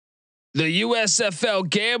The USFL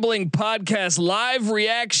Gambling Podcast live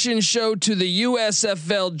reaction show to the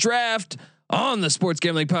USFL draft on the Sports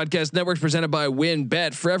Gambling Podcast Network, presented by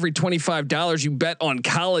WynnBET. For every $25 you bet on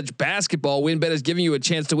college basketball, WynnBET is giving you a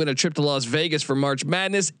chance to win a trip to Las Vegas for March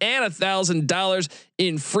Madness and $1,000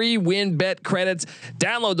 in free WynnBET credits.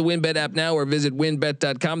 Download the WynnBET app now or visit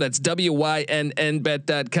wynnbet.com. That's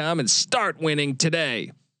WYNNBet.com and start winning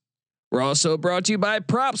today. We're also brought to you by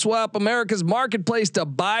PropSwap, America's marketplace to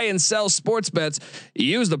buy and sell sports bets.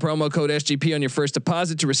 Use the promo code SGP on your first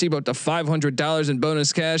deposit to receive up to $500 in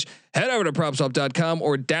bonus cash. Head over to PropSwap.com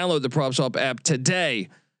or download the PropSwap app today.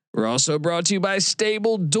 We're also brought to you by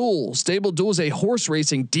Stable Duel. Stable Duel is a horse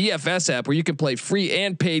racing DFS app where you can play free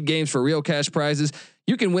and paid games for real cash prizes.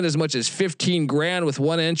 You can win as much as 15 grand with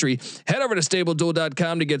one entry. Head over to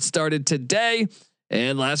StableDuel.com to get started today.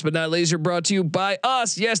 And last but not least, you're brought to you by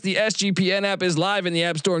us. Yes, the SGPN app is live in the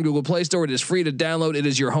App Store and Google Play Store. It is free to download. It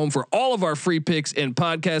is your home for all of our free picks and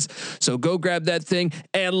podcasts. So go grab that thing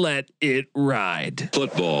and let it ride.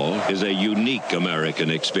 Football is a unique American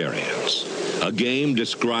experience. A game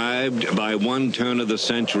described by one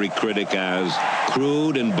turn-of-the-century critic as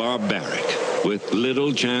crude and barbaric, with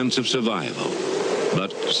little chance of survival.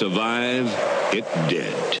 But survive it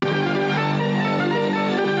did.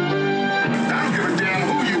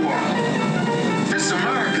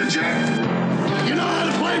 Jack. You know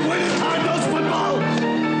how to play winning high-dose football?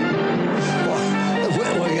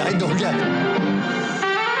 Well, I don't get it.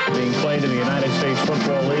 Being played in the United States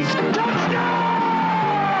Football League. Touchdown!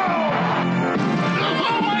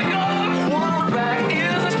 Oh my God! The quarterback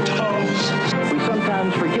is toast. We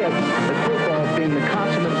sometimes forget that football, being the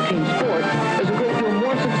consummate team sport, is a great deal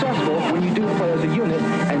more successful when you do play as a unit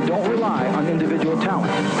and don't rely on individual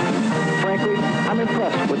talent. Frankly, I'm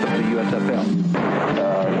impressed with the USFL.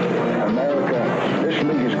 This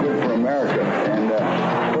league is good for America, and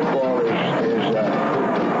football is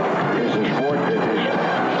a sport that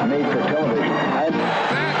is made for television.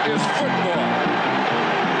 That is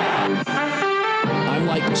football. I'm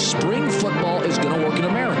like, spring football is going to work in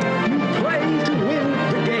America. You play to win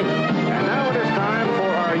the game. And now it is time for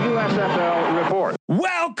our USFL report.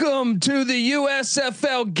 Welcome to the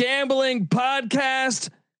USFL Gambling Podcast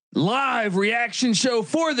live reaction show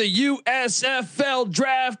for the USFL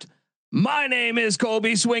draft. My name is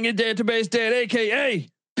Colby Swinging Database Dad, aka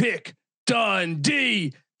Pick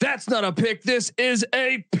Dundee. That's not a pick. This is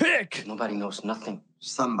a pick. Nobody knows nothing.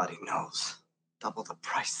 Somebody knows. Double the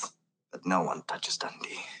price, but no one touches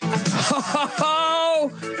Dundee.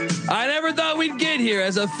 Oh, I never thought we'd get here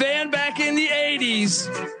as a fan back in the 80s.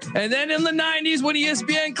 And then in the 90s when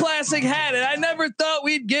ESPN Classic had it. I never thought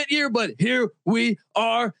we'd get here, but here we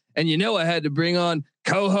are. And you know I had to bring on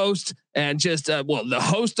co-host and just the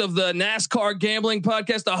host of the NASCAR Gambling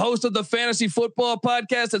Podcast, the host of the Fantasy Football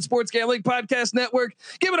Podcast at Sports Gambling Podcast Network.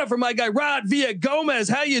 Give it up for my guy Rod Villagomez.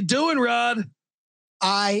 How you doing, Rod?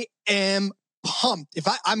 I am pumped.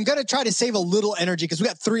 I'm going to try to save a little energy because we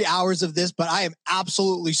got 3 hours of this, but I am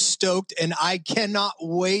absolutely stoked and I cannot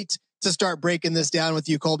wait to start breaking this down with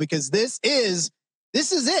you, Cole, because this is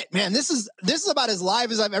it, man. This is about as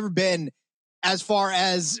live as I've ever been as far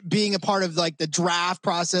as being a part of like the draft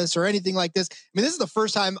process or anything like this. I mean, this is the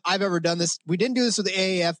first time I've ever done this. We didn't do this with the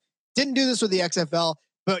AAF, didn't do this with the XFL,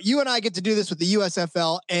 but you and I get to do this with the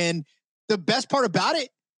USFL. And the best part about it,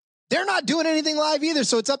 they're not doing anything live either.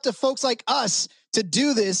 So it's up to folks like us to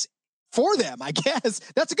do this for them, I guess.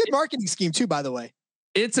 That's a good marketing scheme too, by the way.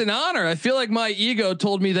 It's an honor. I feel like my ego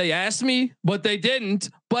told me they asked me, but they didn't.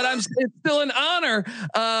 But it's still an honor.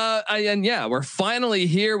 We're finally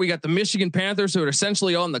here. We got the Michigan Panthers who are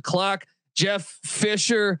essentially on the clock. Jeff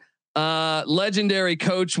Fisher, legendary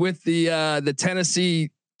coach with the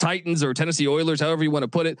Tennessee Titans or Tennessee Oilers, however you want to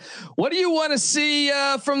put it. What do you want to see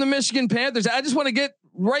from the Michigan Panthers? I just want to get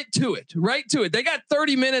right to it. They got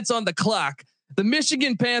 30 minutes on the clock. The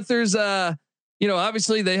Michigan Panthers.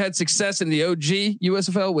 Obviously they had success in the OG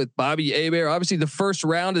USFL with Bobby Hebert. Obviously the first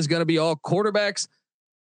round is going to be all quarterbacks.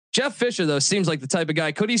 Jeff Fisher though seems like the type of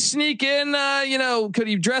guy. Could he sneak in? Could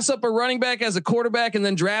he dress up a running back as a quarterback and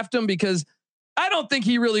then draft him? Because I don't think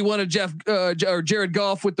he really wanted Jared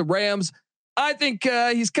Goff with the Rams. I think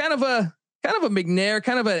he's kind of a McNair,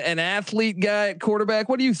 kind of an athlete guy at quarterback.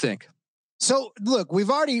 What do you think? So look, we've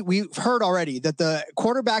heard already that the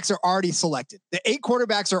quarterbacks are already selected. The 8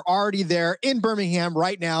 quarterbacks are already there in Birmingham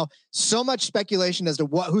right now. So much speculation as to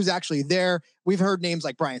who's actually there. We've heard names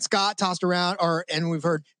like Brian Scott tossed around, and we've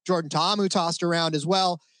heard Jordan Ta'amu tossed around as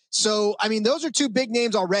well. So, I mean, those are 2 big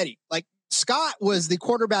names already. Like Scott was the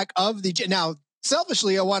quarterback of now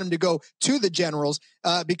selfishly, I want him to go to the Generals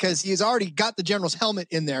because he's already got the Generals helmet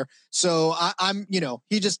in there. So I'm,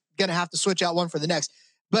 he's just going to have to switch out one for the next.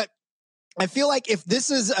 But I feel like if this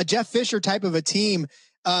is a Jeff Fisher type of a team,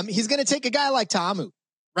 he's going to take a guy like Ta'amu,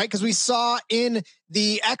 right? Because we saw in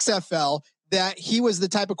the XFL that he was the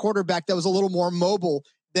type of quarterback that was a little more mobile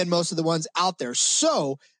than most of the ones out there.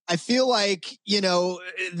 So I feel like,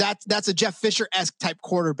 that's a Jeff Fisher-esque type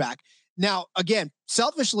quarterback. Now, again,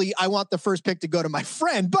 selfishly, I want the first pick to go to my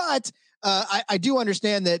friend, but I do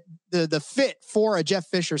understand that the fit for a Jeff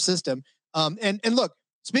Fisher system. And look,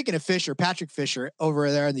 speaking of Fisher, Patrick Fisher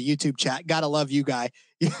over there in the YouTube chat, gotta love you, guy.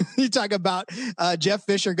 You talk about Jeff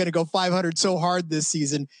Fisher going to go 500 so hard this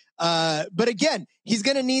season. But again, he's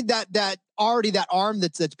going to need that arm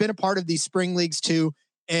that's been a part of these spring leagues too.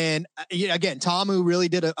 And again, Ta'amu really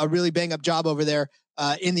did a really bang up job over there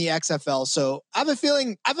in the XFL. So I have a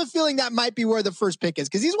feeling that might be where the first pick is,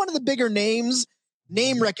 because he's one of the bigger names,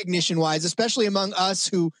 name recognition wise, especially among us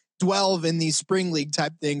who dwell in these spring league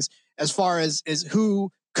type things, as far as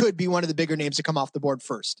who could be one of the bigger names to come off the board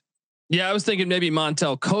first. Yeah, I was thinking maybe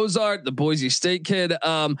Montel Cozart, the Boise State kid.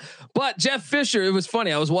 But Jeff Fisher, it was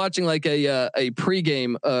funny. I was watching like a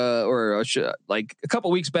pregame like a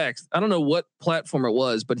couple weeks back. I don't know what platform it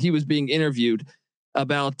was, but he was being interviewed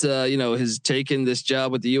about his taking this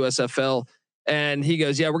job with the USFL. And he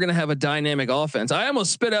goes, yeah, we're going to have a dynamic offense. I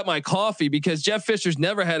almost spit out my coffee because Jeff Fisher's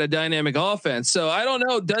never had a dynamic offense. So I don't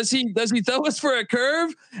know. Does he throw us for a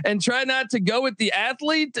curve and try not to go with the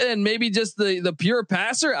athlete and maybe just the pure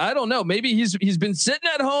passer? I don't know. Maybe he's been sitting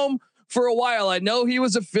at home for a while. I know he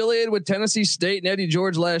was affiliated with Tennessee State and Eddie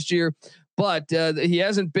George last year, but he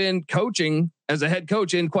hasn't been coaching as a head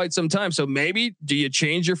coach in quite some time. So maybe do you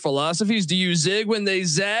change your philosophies? Do you zig when they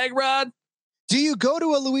zag, Rod? Do you go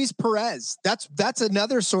to a Luis Perez? That's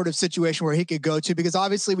another sort of situation where he could go to, because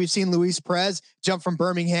obviously we've seen Luis Perez jump from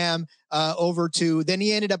Birmingham over to, then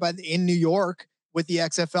he ended up in New York with the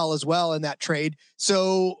XFL as well in that trade.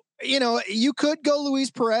 So, you could go Luis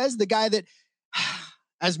Perez, the guy that,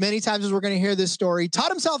 as many times as we're going to hear this story, taught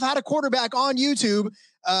himself how to quarterback on YouTube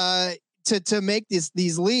to make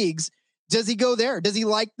these leagues. Does he go there? Does he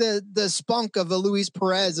like the spunk of a Luis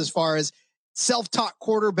Perez as far as self-taught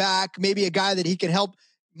quarterback, maybe a guy that he can help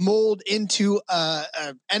mold into a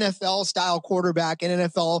NFL style quarterback, an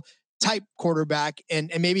NFL type quarterback.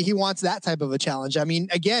 And maybe he wants that type of a challenge. I mean,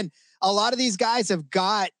 again, a lot of these guys have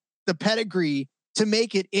got the pedigree to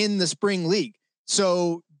make it in the spring league.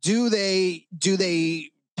 So do they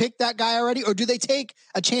pick that guy already, or do they take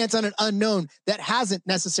a chance on an unknown that hasn't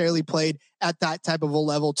necessarily played at that type of a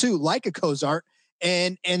level too, like a Cozart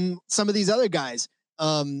and some of these other guys?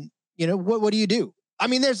 What do you do? I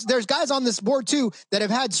mean, there's guys on this board too that have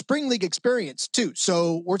had spring league experience too.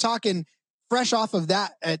 So we're talking fresh off of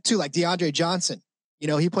that too, like DeAndre Johnson. He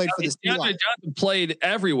played for this. DeAndre Johnson played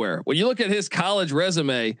everywhere. When you look at his college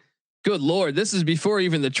resume, good Lord, this is before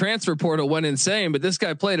even the transfer portal went insane. But this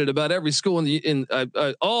guy played at about every school in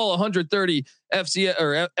all 130 FCS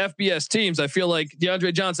or FBS teams. I feel like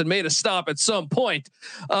DeAndre Johnson made a stop at some point.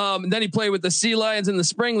 And then he played with the Sea Lions in the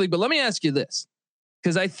spring league. But let me ask you this,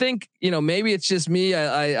 because I think, maybe it's just me.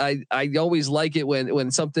 I always like it when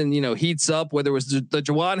something, heats up, whether it was the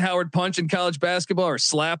Juwan Howard punch in college basketball or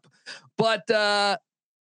slap. But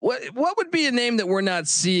what would be a name that we're not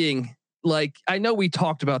seeing? Like, I know we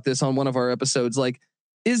talked about this on one of our episodes. Like,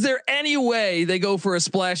 is there any way they go for a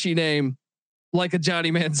splashy name like a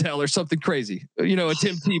Johnny Manziel or something crazy? A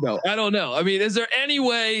Tim Tebow? I don't know. I mean, is there any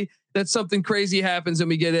way that something crazy happens and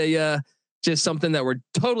we get just something that we're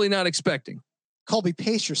totally not expecting? Colby,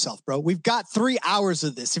 pace yourself, bro. We've got 3 hours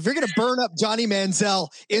of this. If you're going to burn up Johnny Manziel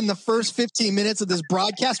in the first 15 minutes of this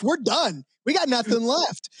broadcast, we're done. We got nothing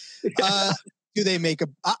left. Do they make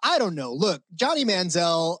I don't know. Look, Johnny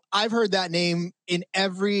Manziel, I've heard that name in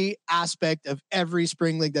every aspect of every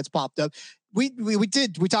spring league that's popped up. We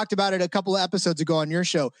talked about it a couple of episodes ago on your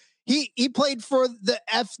show. He played for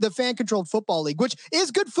the fan controlled football league, which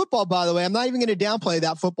is good football, by the way. I'm not even going to downplay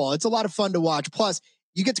that football. It's a lot of fun to watch. Plus,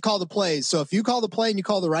 you get to call the plays. So if you call the play and you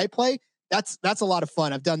call the right play, that's a lot of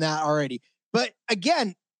fun. I've done that already. But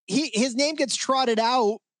again, his name gets trotted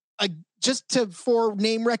out for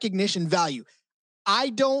name recognition value.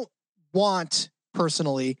 I don't want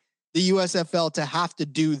personally the USFL to have to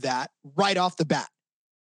do that right off the bat.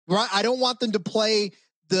 Right? I don't want them to play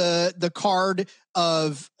the card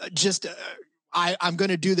of just I'm going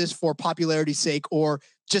to do this for popularity's sake or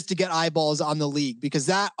just to get eyeballs on the league, because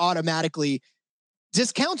that automatically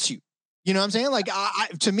discounts you. You know what I'm saying? Like,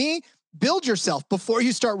 to me, build yourself before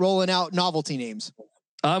you start rolling out novelty names.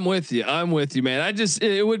 I'm with you. I'm with you, man.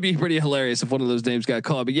 It would be pretty hilarious if one of those names got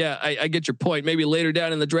called. But yeah, I get your point. Maybe later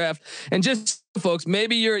down in the draft. And just folks,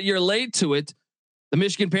 maybe you're late to it. The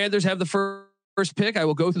Michigan Panthers have the first pick. I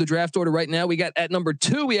will go through the draft order right now. We got at number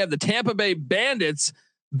 2, we have the Tampa Bay Bandits.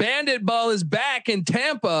 Bandit ball is back in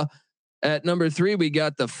Tampa. At number 3, we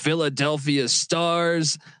got the Philadelphia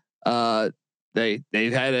Stars. They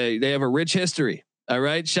have a rich history. All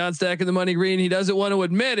right, Sean Stack in the Money Green. He doesn't want to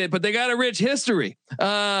admit it, but they got a rich history.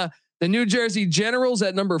 The New Jersey Generals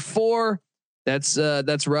at number 4. That's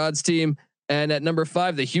Rod's team. And at number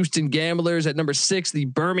 5, the Houston Gamblers. At number 6, the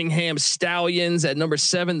Birmingham Stallions. At number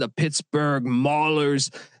 7, the Pittsburgh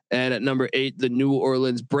Maulers. And at number 8, the New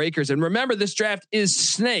Orleans Breakers. And remember, this draft is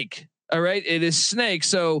snake. All right, it is snake.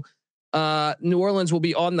 So New Orleans will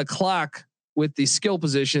be on the clock with the skill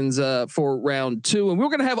positions for round 2. And we're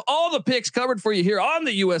going to have all the picks covered for you here on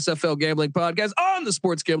the USFL Gambling Podcast, on the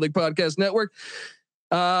Sports Gambling Podcast Network.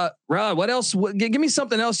 Rod, what else? Give me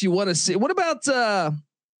something else you want to see. What about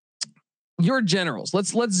your Generals?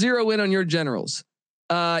 Let's zero in on your Generals.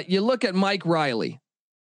 You look at Mike Riley.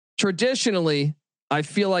 Traditionally, I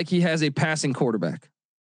feel like he has a passing quarterback.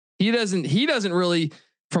 He doesn't really,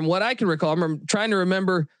 from what I can recall, I'm trying to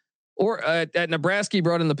remember. Or at Nebraska, he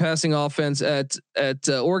brought in the passing offense. At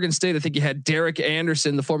Oregon State, I think he had Derek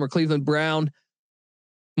Anderson, the former Cleveland Brown.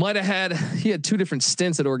 He had 2 different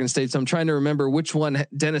stints at Oregon State, so I'm trying to remember which one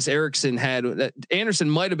Dennis Erickson had. Anderson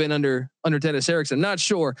might have been under Dennis Erickson, not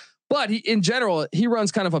sure. But in general, he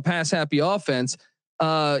runs kind of a pass happy offense.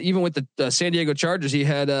 Even with the San Diego Chargers, he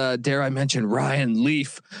had dare I mention Ryan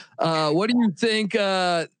Leaf. What do you think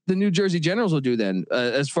the New Jersey Generals will do then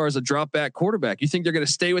as far as a drop back quarterback? You think they're going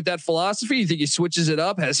to stay with that philosophy? You think he switches it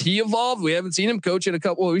up? Has he evolved? We haven't seen him coach in a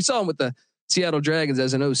couple. Well, we saw him with the Seattle Dragons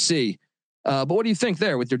as an OC. But what do you think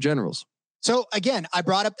there with your Generals? So again, I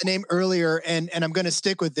brought up the name earlier, and I'm going to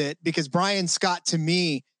stick with it because Brian Scott, to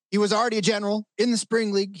me, he was already a general in the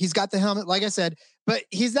spring league. He's got the helmet, like I said, but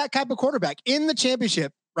he's that type of quarterback in the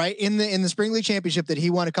championship, right? In the spring league championship that he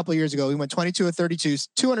won a couple of years ago. He went 22 of 32,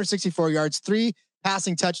 264 yards, 3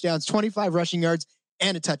 passing touchdowns, 25 rushing yards,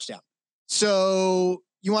 and a touchdown. So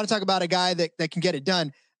you want to talk about a guy that can get it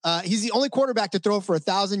done. He's the only quarterback to throw for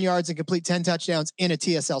 1,000 yards and complete 10 touchdowns in a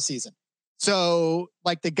TSL season. So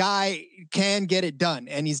like the guy can get it done,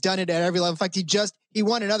 and he's done it at every level. In fact, he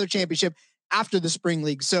won another championship after the spring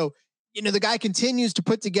league. So, the guy continues to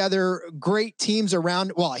put together great teams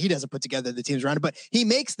around. Well, he doesn't put together the teams around him, but he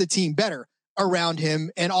makes the team better around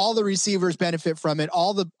him, and all the receivers benefit from it.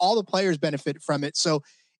 All the players benefit from it. So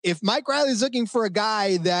if Mike Riley is looking for a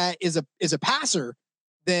guy that is a passer,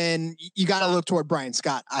 then you got to look toward Brian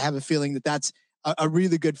Scott. I have a feeling that that's a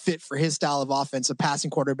really good fit for his style of offense, a passing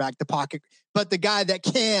quarterback, the pocket, but the guy that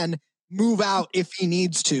can move out if he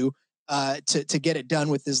needs to get it done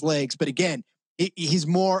with his legs. But again, he's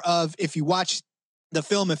more of, if you watch the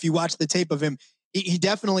film, if you watch the tape of him, he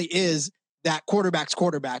definitely is that quarterback's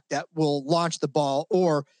quarterback that will launch the ball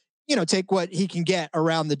or, take what he can get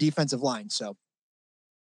around the defensive line. So.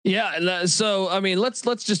 Yeah. So, I mean, let's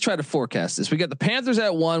just try to forecast this. We got the Panthers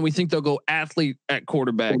at 1. We think they'll go athlete at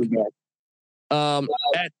quarterback. At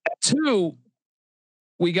 2,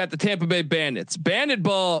 we got the Tampa Bay Bandits. Bandit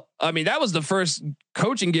ball. I mean, that was the first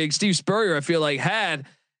coaching gig Steve Spurrier, I feel like, had,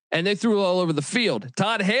 and they threw it all over the field.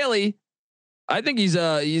 Todd Haley, I think he's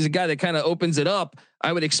a guy that kind of opens it up.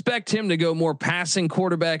 I would expect him to go more passing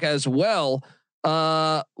quarterback as well.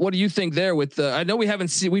 What do you think there with the, I know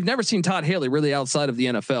we've never seen Todd Haley really outside of the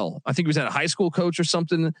NFL. I think he was at a high school coach or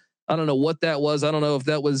something. I don't know what that was. I don't know if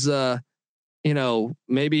that was,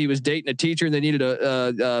 maybe he was dating a teacher and they needed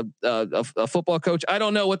a football coach. I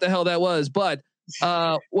don't know what the hell that was, but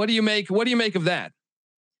what do you make of that?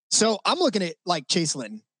 So I'm looking at like Chase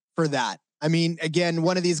Linton for that. I mean, again,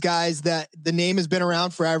 one of these guys that the name has been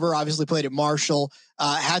around forever, obviously played at Marshall,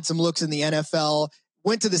 had some looks in the NFL,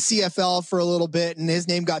 went to the CFL for a little bit, and his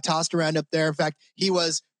name got tossed around up there. In fact, he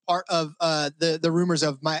was part of the rumors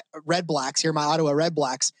of my Red Blacks here, my Ottawa Red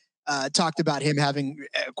Blacks. Talked about him having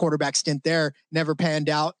a quarterback stint there, never panned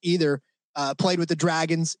out either. Played with the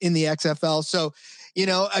Dragons in the XFL. So,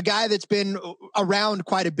 a guy that's been around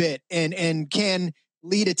quite a bit and can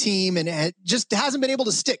lead a team and just hasn't been able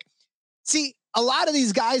to stick. See, a lot of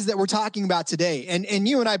these guys that we're talking about today, and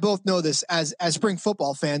you and I both know this as spring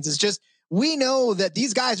football fans, is just, we know that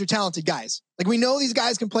these guys are talented guys. Like, we know these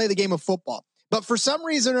guys can play the game of football, but for some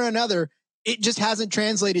reason or another, it just hasn't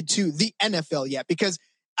translated to the NFL yet, because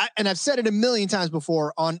and I've said it a million times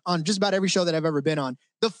before on just about every show that I've ever been on,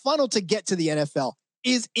 the funnel to get to the NFL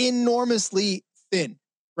is enormously thin,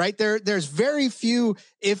 right? There's very few,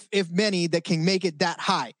 if many, that can make it that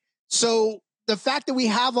high. So the fact that we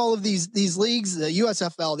have all of these leagues, the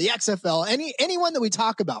USFL, the XFL, anyone that we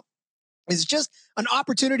talk about, is just an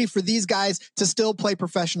opportunity for these guys to still play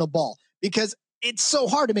professional ball, because it's so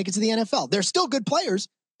hard to make it to the NFL. They're still good players.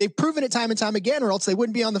 They've proven it time and time again, or else they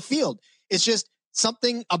wouldn't be on the field. It's just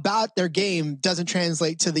something about their game doesn't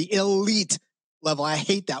translate to the elite level. I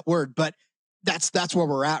hate that word, but that's where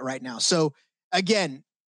we're at right now. So again,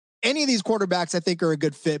 any of these quarterbacks I think are a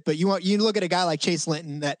good fit, but you look at a guy like Chase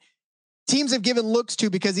Linton that teams have given looks to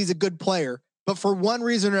because he's a good player, but for one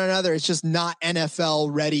reason or another, it's just not NFL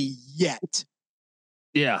ready yet.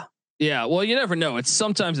 Yeah. Yeah. Well, you never know.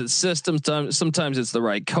 Sometimes it's systems. Sometimes it's the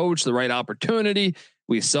right coach, the right opportunity.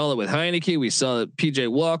 We saw it with Heineke. We saw it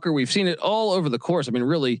PJ Walker. We've seen it all over the course. I mean,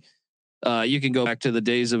 really, you can go back to the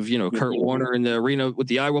days of, Kurt Warner in the arena with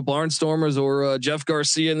the Iowa Barnstormers, or Jeff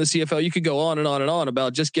Garcia in the CFL. You could go on and on and on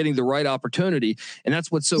about just getting the right opportunity. And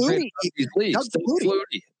that's what's so great about these leagues.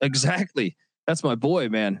 Flutie. Exactly. That's my boy,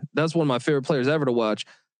 man. That's one of my favorite players ever to watch.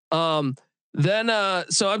 So I'm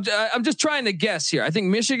just trying to guess here. I think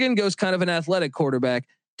Michigan goes kind of an athletic quarterback.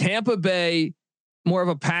 Tampa Bay, more of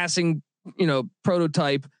a passing,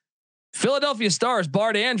 prototype. Philadelphia Stars,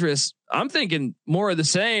 Bart Andrus. I'm thinking more of the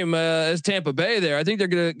same as Tampa Bay there. I think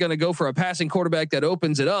they're gonna go for a passing quarterback that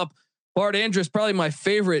opens it up. Bart Andrus, probably my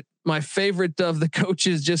favorite of the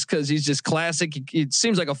coaches, just because he's just classic. It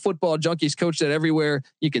seems like a football junkies coach that everywhere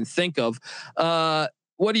you can think of.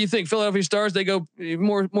 What do you think? Philadelphia Stars, they go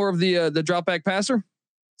more of the drop back passer?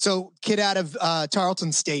 So kid out of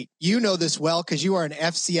Tarleton State, you know this well because you are an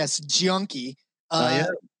FCS junkie. Yeah.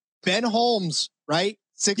 Ben Holmes, right?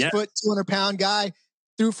 6 foot, 200 pound guy,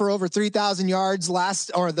 threw for over 3,000 yards the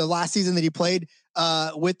last season that he played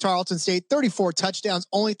with Tarleton State, 34 touchdowns,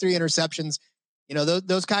 only 3 interceptions.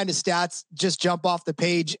 Those kind of stats just jump off the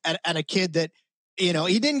page at a kid that, he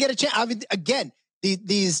didn't get a chance. I mean, again, the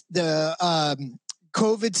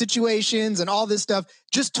COVID situations and all this stuff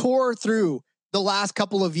just tore through the last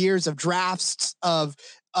couple of years of drafts of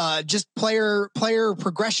just player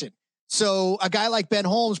progression. So a guy like Ben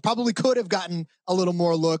Holmes probably could have gotten a little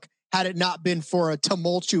more look had it not been for a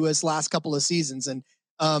tumultuous last couple of seasons. And,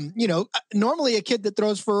 normally a kid that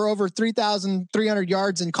throws for over 3,300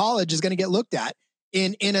 yards in college is going to get looked at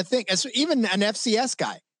in a thing. As even an FCS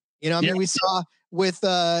guy, we saw with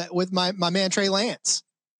my man, Trey Lance.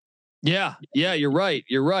 Yeah, you're right.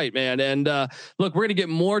 You're right, man. And look, we're going to get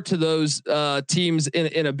more to those teams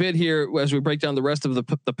in a bit here as we break down the rest of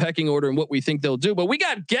the pecking order and what we think they'll do. But we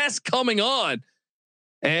got guests coming on,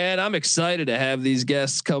 and I'm excited to have these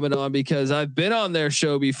guests coming on because I've been on their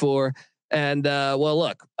show before. And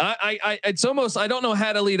look, it's almost, I don't know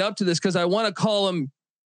how to lead up to this because I want to call them,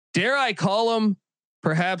 dare I call them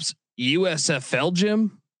perhaps USFL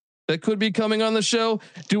Jim? That could be coming on the show.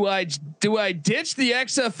 Do I ditch the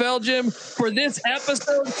XFL Jim for this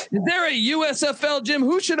episode? Is there a USFL Jim?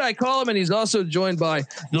 Who should I call him? And he's also joined by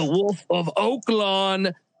the Wolf of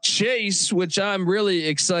Oaklawn, Chase, which I'm really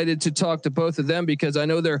excited to talk to both of them because I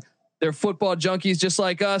know they're football junkies just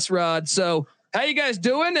like us, Rod. So how you guys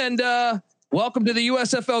doing? And welcome to the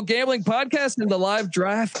USFL Gambling Podcast and the live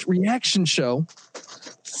draft reaction show.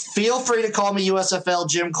 Feel free to call me USFL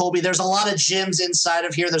Jim Colby. There's a lot of gyms inside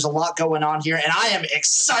of here. There's a lot going on here. And I am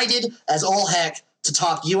excited as all heck to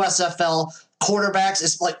talk USFL quarterbacks.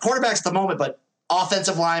 It's like quarterbacks at the moment, but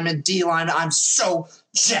offensive linemen, D linemen, I'm so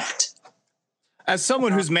jacked. As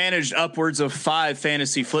someone who's managed upwards of 5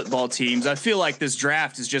 fantasy football teams, I feel like this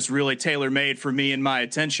draft is just really tailor-made for me and my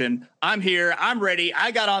attention. I'm here. I'm ready. I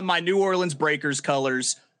got on my New Orleans Breakers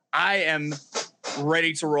colors. I am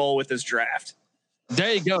ready to roll with this draft.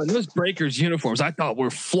 There you go. And those Breakers uniforms, I thought were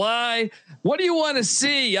fly. What do you want to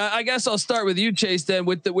see? I guess I'll start with you, Chase. Then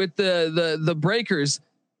with the Breakers,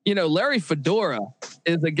 Larry Fedora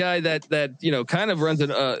is a guy that kind of runs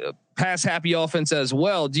a pass happy offense as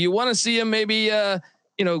well. Do you want to see him maybe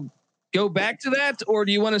go back to that, or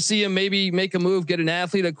do you want to see him maybe make a move, get an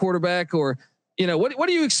athlete at quarterback, or what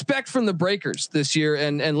do you expect from the Breakers this year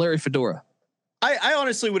and Larry Fedora? I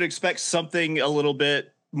honestly would expect something a little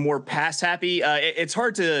bit more pass happy. It's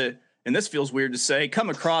hard to, and this feels weird to say, come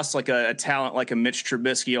across like a talent like a Mitch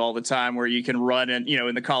Trubisky all the time where you can run and,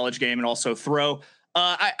 in the college game and also throw.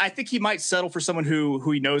 I think he might settle for someone who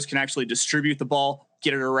he knows can actually distribute the ball,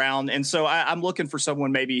 get it around. And so I'm looking for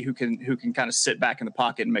someone maybe who can kind of sit back in the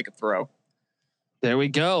pocket and make a throw. There we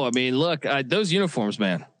go. I mean, look, those uniforms,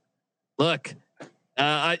 man, look,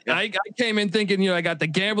 I came in thinking, I got the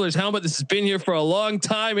gambler's helmet. This has been here for a long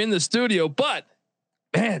time in the studio, but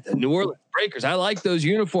man, the New Orleans Breakers, I like those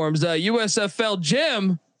uniforms. USFL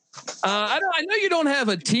Jim, I know you don't have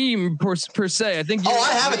a team per se. I think. I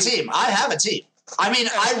have a team. I mean,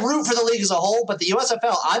 I root for the league as a whole, but the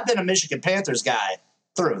USFL, I've been a Michigan Panthers guy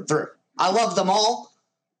through and through. I love them all,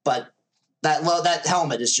 but that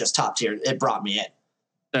helmet is just top tier. It brought me in.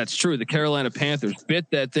 That's true. The Carolina Panthers bit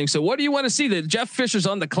that thing. So what do you want to see? That Jeff Fisher's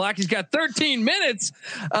on the clock. He's got 13 minutes,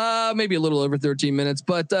 maybe a little over 13 minutes.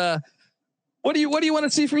 But what do you want to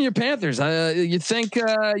see from your Panthers? You think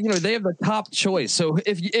they have the top choice. So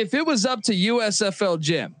if it was up to USFL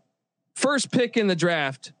Jim, first pick in the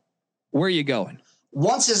draft, where are you going?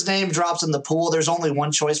 Once his name drops in the pool, there's only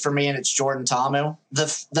one choice for me, and it's Jordan Ta'amu.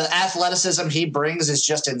 The athleticism he brings is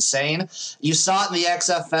just insane. You saw it in the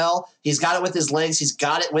XFL. He's got it with his legs. He's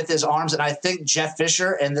got it with his arms. And I think Jeff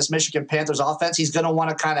Fisher and this Michigan Panthers offense, he's going to want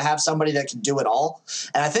to kind of have somebody that can do it all.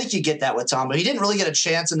 And I think you get that with Ta'amu. He didn't really get a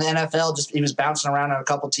chance in the NFL. Just he was bouncing around on a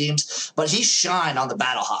couple teams, but he shined on the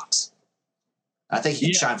Battlehawks. I think he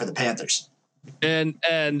can shine for the Panthers. And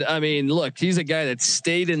I mean, look, he's a guy that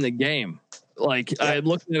stayed in the game. Like I'm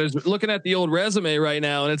looking at the old resume right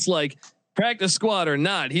now, and it's like practice squad or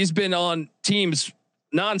not. He's been on teams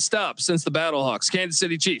nonstop since the Battlehawks, Kansas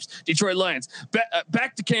City Chiefs, Detroit Lions,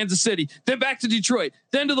 back to Kansas City, then back to Detroit,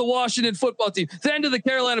 then to the Washington football team, then to the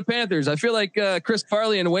Carolina Panthers. I feel like Chris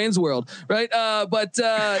Farley in Wayne's World, right?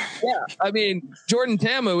 Yeah, I mean, Jordan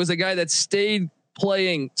Ta'amu is a guy that stayed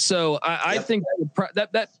playing. So I think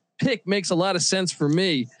that pick makes a lot of sense for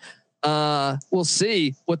me. We'll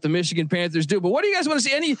see what the Michigan Panthers do, but what do you guys want to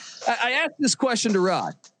see? I asked this question to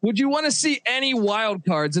Rod. Would you want to see any wild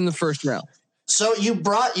cards in the first round? So you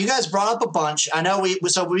guys brought up a bunch. I know we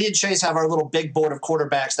and Chase have our little big board of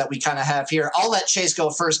quarterbacks that we kind of have here. I'll let Chase go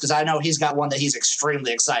first because I know he's got one that he's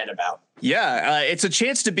extremely excited about. Yeah, it's a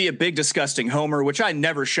chance to be a big disgusting homer, which I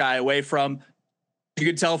never shy away from. You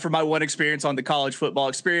can tell from my one experience on the college football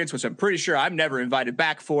experience, which I'm pretty sure I'm never invited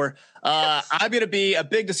back for. I'm going to be a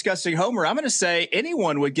big disgusting homer. I'm going to say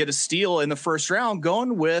anyone would get a steal in the first round,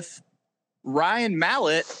 going with Ryan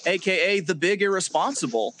Mallett, aka the Big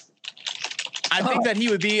Irresponsible. I think that he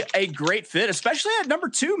would be a great fit, especially at number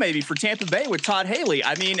 2, maybe for Tampa Bay with Todd Haley.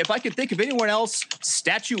 I mean, if I could think of anyone else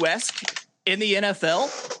statuesque in the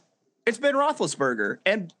NFL, it's Ben Roethlisberger,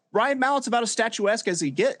 and Ryan Mallett's about as statuesque as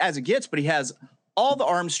it gets, but he has all the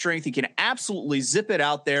arm strength. He can absolutely zip it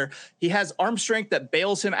out there. He has arm strength that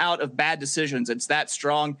bails him out of bad decisions. It's that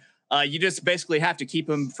strong. You just basically have to keep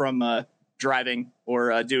him from driving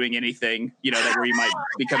or doing anything, that where he might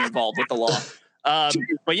become involved with the law.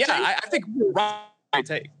 But yeah, I think right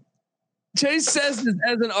take. Chase says this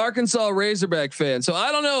as an Arkansas Razorback fan. So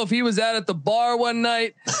I don't know if he was out at the bar one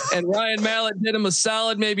night and Ryan Mallett did him a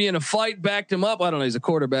solid, maybe in a fight, backed him up. I don't know. He's a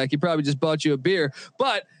quarterback. He probably just bought you a beer,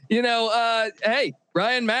 but hey,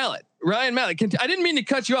 Ryan Mallett, I didn't mean to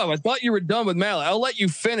cut you off. I thought you were done with Mallett. I'll let you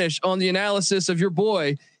finish on the analysis of your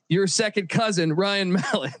boy, your second cousin, Ryan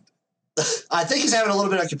Mallett. I think he's having a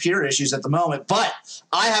little bit of computer issues at the moment, but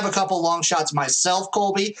I have a couple long shots myself,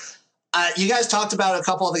 Colby. You guys talked about a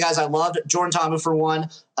couple of the guys I loved. Jordan Ta'amu for one,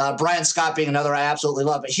 Brian Scott being another I absolutely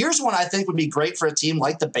love. But here's one I think would be great for a team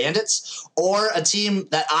like the Bandits, or a team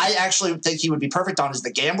that I actually think he would be perfect on is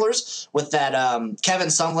the Gamblers with that Kevin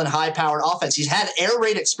Sumlin high-powered offense. He's had air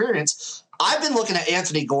raid experience. I've been looking at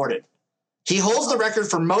Anthony Gordon. He holds the record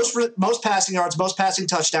for most passing yards, most passing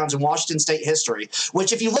touchdowns in Washington State history,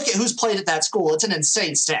 which if you look at who's played at that school, it's an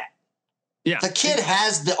insane stat. Yeah. The kid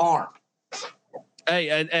has the arm. Hey,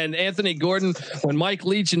 and Anthony Gordon, when Mike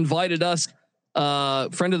Leach invited us,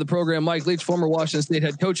 friend of the program, Mike Leach, former Washington State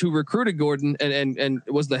head coach who recruited Gordon and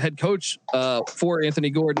was the head coach for Anthony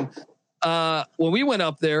Gordon. When we went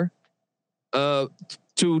up there to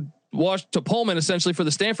Pullman essentially for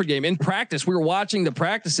the Stanford game in practice, we were watching the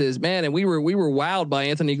practices, man, and we were wowed by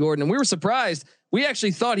Anthony Gordon, and we were surprised. We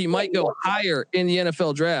actually thought he might go higher in the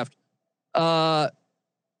NFL draft. But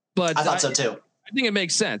I thought so too. I think it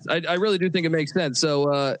makes sense. I really do think it makes sense.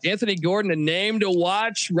 So Anthony Gordon, a name to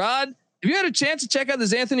watch. Rod, have you had a chance to check out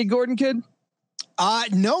this Anthony Gordon kid?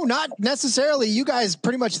 No, not necessarily. You guys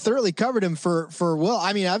pretty much thoroughly covered him for Will.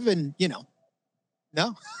 I mean, I've been,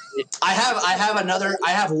 no. I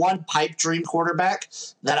have one pipe dream quarterback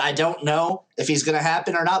that I don't know if he's going to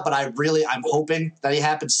happen or not, but I'm hoping that he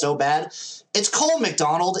happens so bad. It's Cole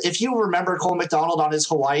McDonald. If you remember Cole McDonald on his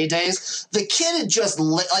Hawaii days, the kid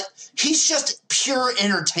he's just pure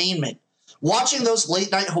entertainment. Watching those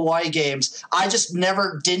late night Hawaii games, I just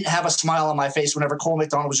didn't have a smile on my face whenever Cole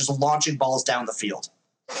McDonald was just launching balls down the field.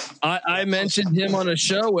 I mentioned him on a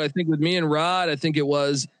show, I think with me and Rod, I think it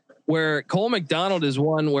was, where Cole McDonald is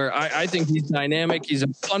one where I think he's dynamic. He's a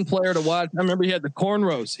fun player to watch. I remember he had the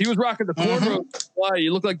cornrows. He was rocking the cornrows. Why?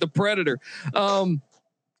 You look like the Predator.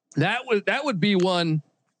 That would be one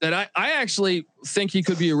that I actually think he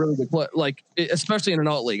could be a really good player, like especially in an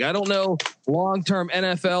alt league. I don't know long-term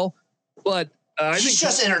NFL, but I think he's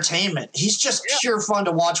just entertainment. He's just pure fun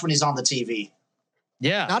to watch when he's on the TV.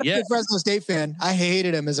 Yeah. Not a Fresno State fan. I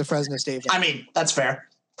hated him as a Fresno State fan. I mean, that's fair.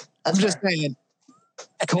 I'm just saying.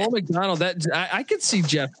 Cole McDonald, that I could see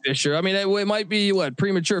Jeff Fisher. I mean, it might be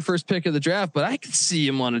premature first pick of the draft, but I could see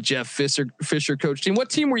him on a Jeff Fisher coach team. What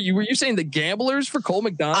team were you? Were you saying the Gamblers for Cole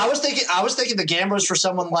McDonald? I was thinking the Gamblers for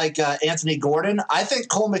someone like Anthony Gordon. I think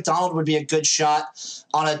Cole McDonald would be a good shot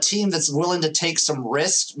on a team that's willing to take some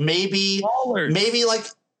risks. Maybe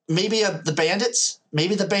the Bandits.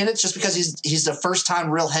 Maybe the Bandits, just because he's the first time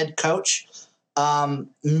real head coach.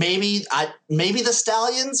 Maybe the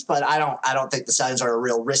Stallions, but I don't think the Stallions are a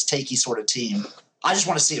real risk-takey sort of team. I just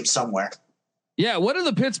want to see him somewhere. Yeah, what are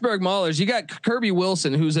the Pittsburgh Maulers? You got Kirby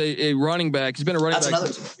Wilson, who's a running back. He's been a running back I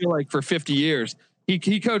feel like for 50 years.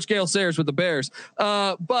 He coached Gale Sayers with the Bears.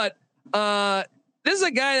 But this is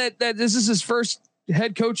a guy that this is his first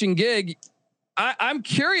head coaching gig. I'm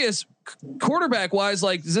curious, quarterback wise,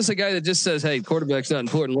 like, is this a guy that just says, "Hey, quarterback's not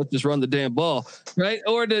important. Let's just run the damn ball," right?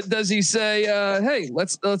 Or does he say, "Hey,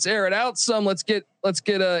 let's air it out some. Let's get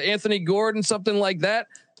Anthony Gordon, something like that."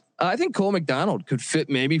 I think Cole McDonald could fit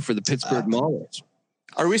maybe for the Pittsburgh Maulers.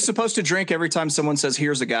 Are we supposed to drink every time someone says,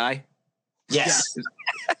 "Here's a guy"? Yes.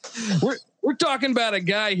 We're talking about a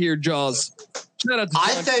guy here, Jaws. I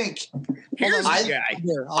think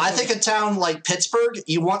a town like Pittsburgh,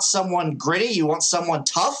 you want someone gritty, you want someone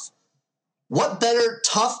tough. What better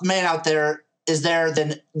tough man out there is there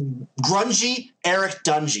than grungy Eric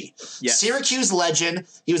Dungy? Yes. Syracuse legend.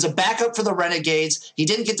 He was a backup for the Renegades. He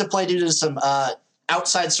didn't get to play due to some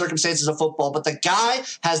outside circumstances of football, but the guy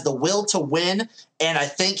has the will to win, and I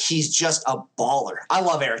think he's just a baller. I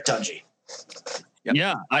love Eric Dungy. Yep.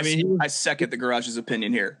 Yeah, I mean, I second the Garage's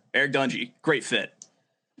opinion here. Eric Dungy, great fit.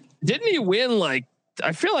 Didn't he win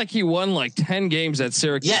I feel like he won 10 games at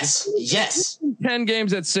Syracuse. Yes. 10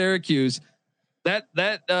 games at Syracuse. That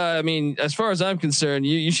I mean, as far as I'm concerned,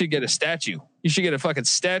 you should get a statue. You should get a fucking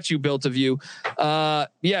statue built of you.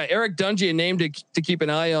 Eric Dungy, a name to keep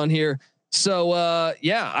an eye on here. So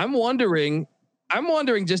I'm wondering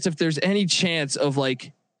just if there's any chance of a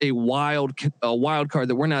wild card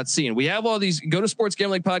that we're not seeing. We have all these. Go to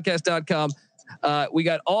sportsgamblingpodcast.com. We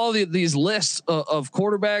got all these lists of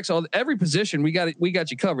quarterbacks, every position. We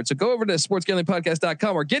got you covered. So go over to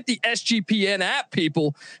sportsgamblingpodcast.com or get the SGPN app,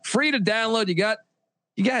 people. Free to download.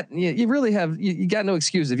 You really have you got no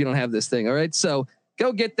excuse if you don't have this thing. All right. So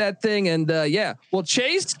go get that thing. And well,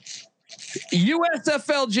 Chase,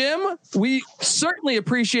 USFL Jim, we certainly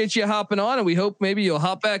appreciate you hopping on, and we hope maybe you'll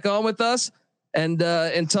hop back on with us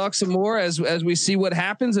and talk some more as we see what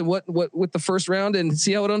happens and what with the first round and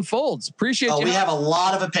see how it unfolds. Appreciate you. We have a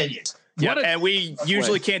lot of opinions. Yeah, and we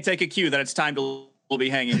usually can't take a cue that it's time to we'll be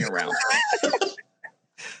hanging around.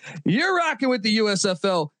 You're rocking with the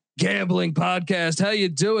USFL Gambling Podcast. How you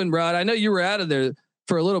doing, Rod? I know you were out of there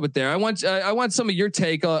for a little bit there. I want some of your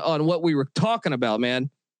take on what we were talking about, man.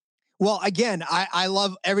 Well, again, I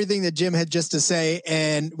love everything that Jim had just to say,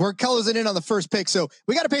 and we're closing in on the first pick. So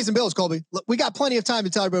we got to pay some bills, Colby. We got plenty of time to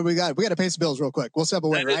tell everybody we got to pay some bills real quick. We'll step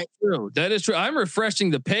away, right? That is true. I'm refreshing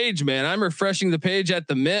the page, man. I'm refreshing the page at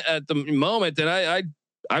the moment that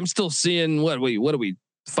I'm still seeing what are we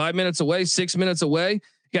 5 minutes away, 6 minutes away.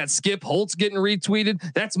 Got Skip Holtz getting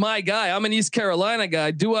retweeted. That's my guy. I'm an East Carolina guy.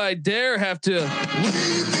 Do I dare have to?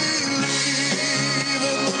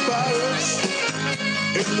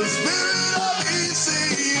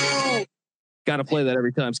 Got to play that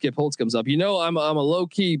every time Skip Holtz comes up. I'm a low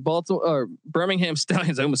key Baltimore or Birmingham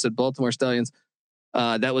Stallions. I almost said Baltimore Stallions.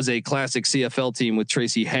 That was a classic CFL team with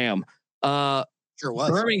Tracy Ham. Sure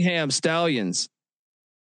was. Birmingham Stallions.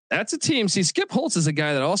 That's a team. See, Skip Holtz is a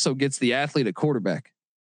guy that also gets the athlete at quarterback.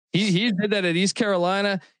 He did that at East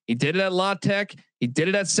Carolina. He did it at La Tech. He did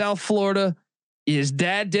it at South Florida. His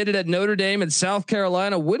dad did it at Notre Dame and South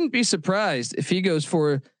Carolina. Wouldn't be surprised if he goes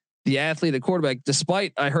for the athlete at quarterback,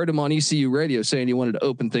 despite I heard him on ECU radio saying he wanted to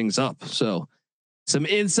open things up. So some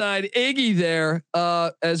inside Iggy there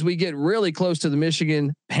as we get really close to the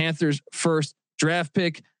Michigan Panthers first draft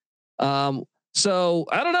pick. So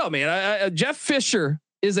I don't know, man. Jeff Fisher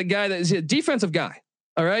is a guy that is a defensive guy.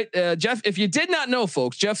 All right. Jeff, if you did not know,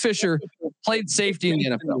 folks, Jeff Fisher played safety in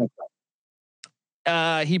the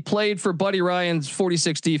NFL. He played for Buddy Ryan's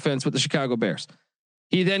 46 defense with the Chicago Bears.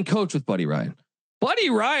 He then coached with Buddy Ryan.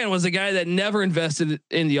 Buddy Ryan was a guy that never invested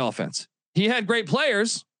in the offense. He had great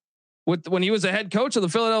players when he was a head coach of the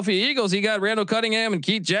Philadelphia Eagles. He got Randall Cunningham and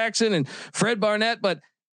Keith Jackson and Fred Barnett, but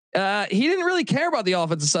he didn't really care about the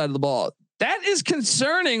offensive side of the ball. that is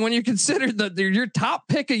concerning when you consider that your top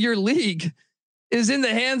pick of your league is in the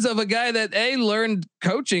hands of a guy that learned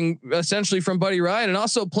coaching essentially from Buddy Ryan and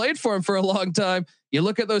also played for him for a long time. You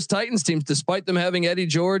look at those Titans teams, despite them having Eddie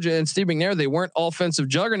George and Steve McNair, they weren't offensive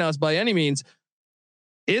juggernauts by any means.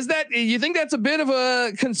 Is that, you think that's a bit of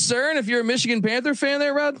a concern if you're a Michigan Panther fan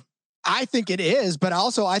there, Rod? I think it is, but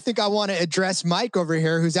also I think I want to address Mike over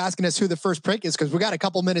here, who's asking us who the first pick is, because we got a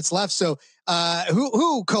couple minutes left. So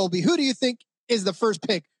who Colby, who do you think is the first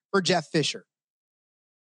pick for Jeff Fisher?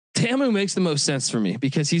 Tamu makes the most sense for me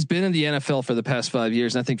because he's been in the NFL for the past 5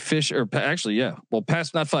 years. And I think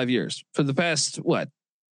past, not 5 years, for the past,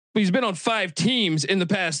 he's been on 5 teams in the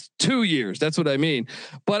past 2 years. That's what I mean.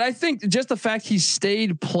 But I think just the fact he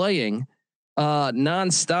stayed playing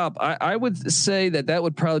nonstop, I would say that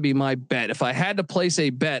would probably be my bet. If I had to place a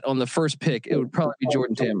bet on the first pick, it would probably be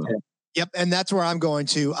Jordan Tamu. Yep. And that's where I'm going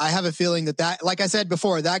to. I have a feeling that, like I said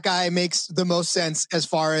before, that guy makes the most sense as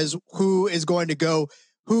far as who is going to go,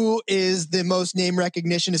 who is the most name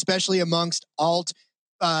recognition, especially amongst alt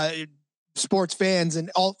sports fans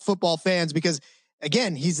and alt football fans, because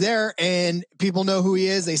again, he's there and people know who he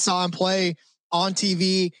is. They saw him play on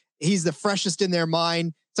TV. He's the freshest in their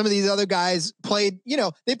mind. Some of these other guys played,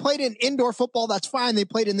 they played in indoor football. That's fine. They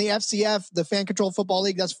played in the FCF, the Fan Control Football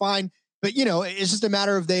League. That's fine. But, it's just a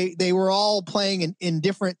matter of they were all playing in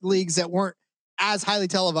different leagues that weren't as highly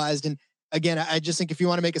televised. And again, I just think if you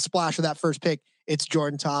want to make a splash with that first pick, it's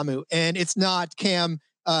Jordan Tamu, and it's not Cam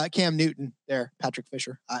Newton there, Patrick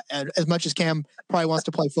Fisher. And as much as Cam probably wants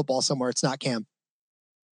to play football somewhere, it's not Cam.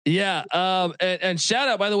 Yeah. And shout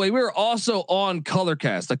out, by the way, we're also on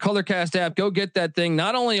Colorcast, the Colorcast app. Go get that thing.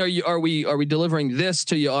 Not only are we delivering this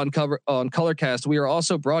to you on Colorcast, we are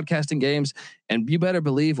also broadcasting games, and you better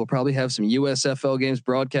believe we'll probably have some USFL games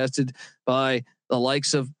broadcasted by the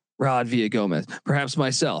likes of Rod Villagomez, perhaps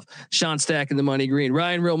myself, Sean Stack and the Money Green,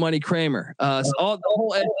 Ryan Real Money Kramer, the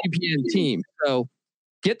whole SGPN team. So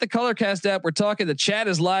get the Colorcast app. We're talking. The chat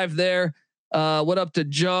is live there. What up to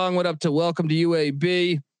Jong? What up to Welcome to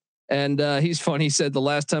UAB? And he's fun. He said the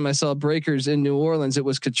last time I saw Breakers in New Orleans, it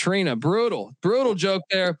was Katrina. Brutal joke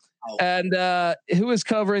there. And who is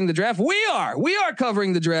covering the draft? We are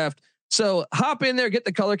covering the draft. So hop in there, get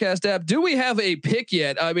the Colorcast app. Do we have a pick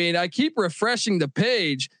yet? I mean, I keep refreshing the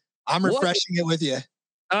page. I'm refreshing it with you.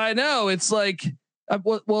 I know it's like,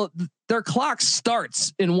 well, their clock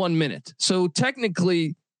starts in 1 minute. So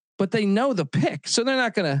technically, but they know the pick, so they're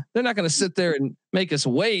not gonna sit there and make us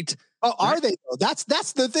wait. Oh, are they though?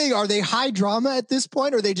 That's the thing. Are they high drama at this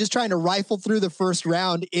point? Or are they just trying to rifle through the first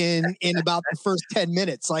round in about the first 10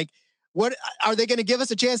 minutes? Like, what are they going to give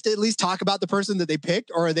us a chance to at least talk about the person that they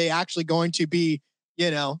picked? Or are they actually going to be,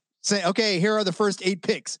 say, okay, here are the first 8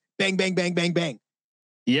 picks. Bang, bang, bang, bang, bang.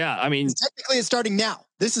 Yeah. I mean, technically it's starting now.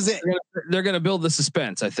 This is it. They're going to build the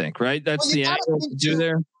suspense, I think, right? That's the angle to do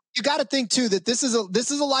there. You got to think too, that this is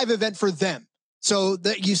a live event for them. So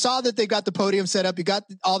that you saw that they got the podium set up, you got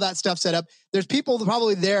all that stuff set up. There's people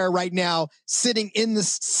probably there right now sitting in the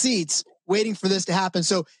seats waiting for this to happen.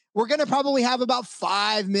 So we're going to probably have about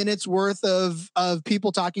 5 minutes worth of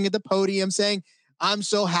people talking at the podium saying, I'm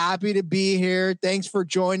so happy to be here. Thanks for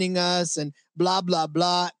joining us and blah, blah,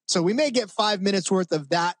 blah. So we may get 5 minutes worth of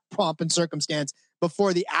that pomp and circumstance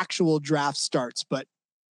before the actual draft starts. But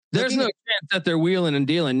there's no chance that they're wheeling and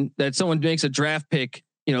dealing, that someone makes a draft pick.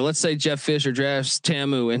 Let's say Jeff Fisher drafts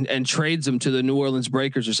Tamu and trades him to the New Orleans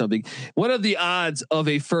Breakers or something. What are the odds of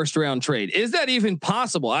a first round trade? Is that even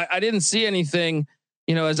possible? I didn't see anything,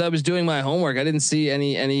 as I was doing my homework, I didn't see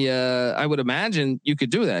any, I would imagine you could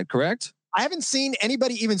do that. Correct. I haven't seen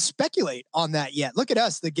anybody even speculate on that yet. Look at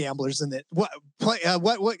us, the gamblers, and that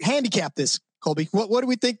what handicap this, Colby? What do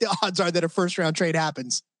we think the odds are that a first round trade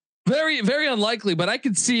happens? Very, very unlikely, but I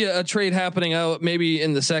could see a trade happening out maybe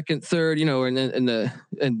in the second, third,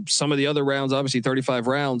 and some of the other rounds, obviously 35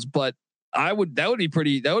 rounds, but that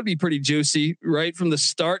would be pretty juicy right from the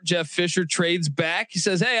start. Jeff Fisher trades back. He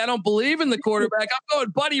says, hey, I don't believe in the quarterback. I'm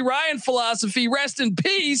going Buddy Ryan philosophy, rest in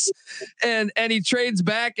peace. And he trades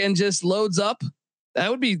back and just loads up.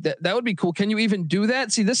 That would be cool. Can you even do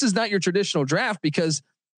that? See, this is not your traditional draft because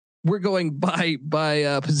we're going by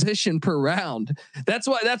position per round. That's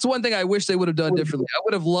one thing I wish they would have done differently. I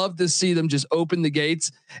would have loved to see them just open the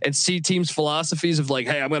gates and see teams' philosophies of like,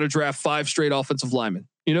 hey, I'm going to draft 5 straight offensive linemen.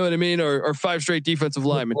 You know what I mean? Or 5 straight defensive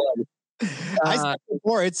linemen. I said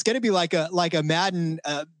before, it's going to be like a Madden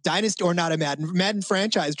dynasty, or not a Madden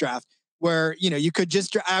franchise draft where, you could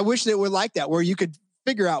just, I wish that it were like that, where you could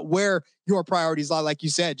figure out where your priorities lie. Like you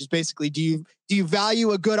said, just basically, do you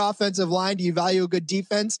value a good offensive line? Do you value a good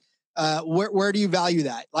defense? Where do you value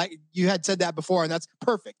that? Like you had said that before, and that's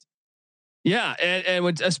perfect. Yeah,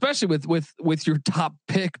 and especially with your top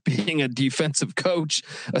pick being a defensive coach,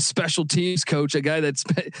 a special teams coach, a guy that's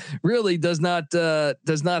really does not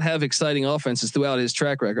have exciting offenses throughout his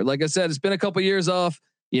track record. Like I said, it's been a couple years off.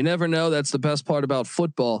 You never know. That's the best part about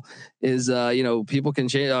football is people can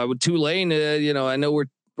change. With Tulane, I know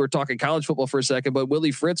we're talking college football for a second, but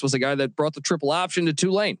Willie Fritz was the guy that brought the triple option to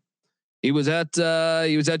Tulane. He was at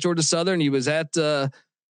Georgia Southern. He was at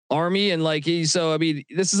Army, and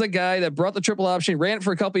this is a guy that brought the triple option, ran it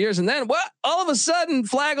for a couple of years, and then all of a sudden,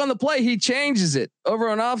 flag on the play, he changes it over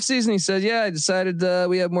on off season. He said, "Yeah, I decided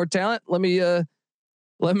we have more talent. Let me."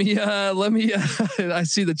 I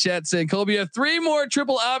see the chat saying, "Colby, you have 3 more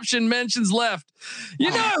triple option mentions left." I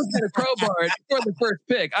was going to crowbar it for the first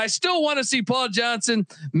pick. I still want to see Paul Johnson.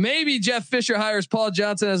 Maybe Jeff Fisher hires Paul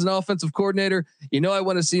Johnson as an offensive coordinator. I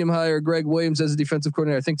want to see him hire Greg Williams as a defensive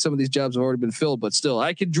coordinator. I think some of these jobs have already been filled, but still,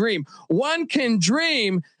 I could dream. One can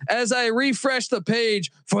dream as I refresh the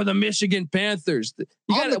page for the Michigan Panthers.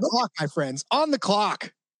 On the clock, my friends. On the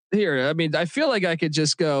clock. Here, I feel like I could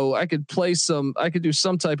just go. I could do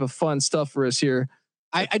some type of fun stuff for us here.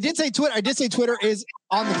 I did say Twitter is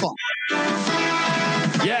on the clock.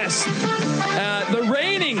 Yes, the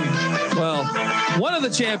reigning, one of the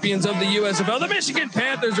champions of the USFL, the Michigan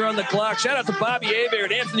Panthers, are on the clock. Shout out to Bobby Abear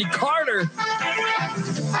and Anthony Carter.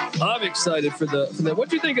 I'm excited for the. What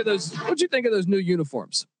do you think of those? What do you think of those new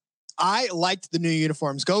uniforms? I liked the new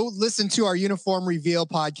uniforms. Go listen to our uniform reveal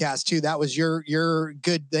podcast too. That was your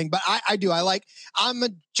good thing. But I'm a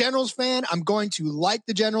Generals fan. I'm going to like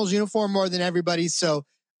the Generals uniform more than everybody. So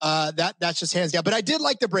that's just hands down. But I did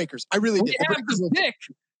like the Breakers. I really did.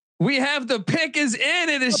 We have the pick is in.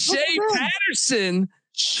 It is Shea Patterson.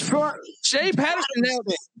 Shea Patterson. Now,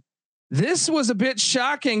 this was a bit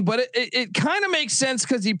shocking, but it kind of makes sense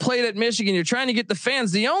because he played at Michigan. You're trying to get the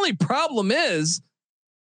fans. The only problem is,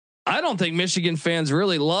 I don't think Michigan fans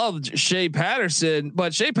really loved Shea Patterson,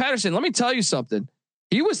 but Shea Patterson, let me tell you something.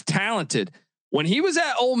 He was talented. When he was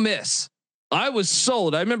at Ole Miss, I was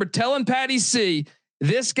sold. I remember telling Patty C,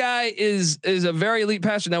 this guy is a very elite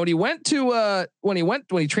passer. Now, when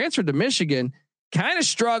he transferred to Michigan, kind of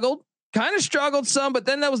struggled some, but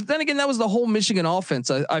then that was the whole Michigan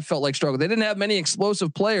offense. I felt like struggled. They didn't have many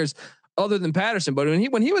explosive players other than Patterson, but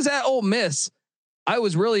when he was at Ole Miss, I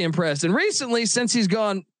was really impressed. And recently, since he's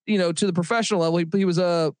gone, to the professional level, he was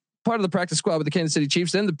a part of the practice squad with the Kansas City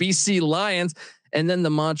Chiefs, then the BC Lions, and then the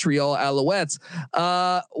Montreal Alouettes.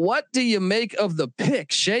 What do you make of the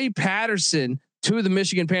pick, Shea Patterson to the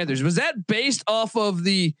Michigan Panthers? Was that based off of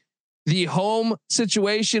the home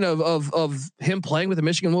situation of him playing with the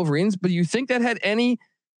Michigan Wolverines? But do you think that had any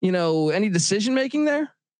decision making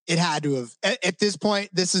there? It had to have. At this point,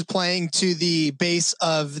 this is playing to the base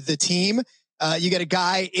of the team. You get a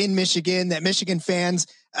guy in Michigan that Michigan fans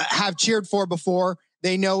have cheered for before.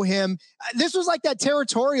 They know him. This was like that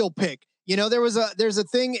territorial pick. There's a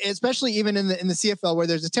thing, especially even in the CFL, where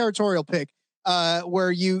there's a territorial pick where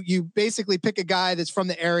you basically pick a guy that's from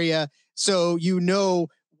the area, so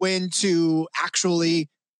when to actually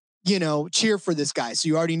cheer for this guy. So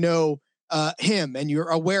you already know him and you're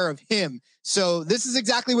aware of him. So this is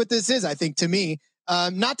exactly what this is, I think, to me.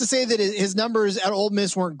 Not to say that his numbers at Ole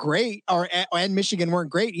Miss weren't great, and Michigan weren't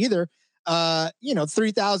great either.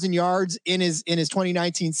 3,000 yards in his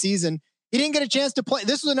 2019 season. He didn't get a chance to play.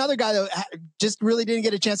 This was another guy that just really didn't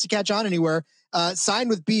get a chance to catch on anywhere. Signed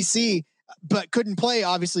with BC, but couldn't play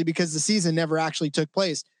obviously because the season never actually took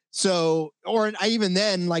place. So, even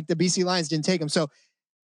then, like the BC Lions didn't take him. So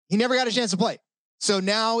he never got a chance to play. So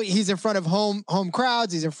now he's in front of home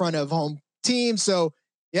crowds. He's in front of home teams. So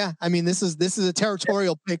yeah, this is a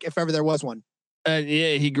territorial pick if ever there was one.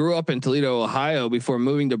 He grew up in Toledo, Ohio before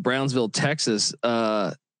moving to Brownsville, Texas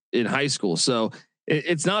in high school. So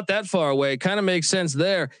it's not that far away. It kind of makes sense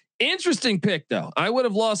there. Interesting pick though. I would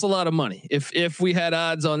have lost a lot of money if we had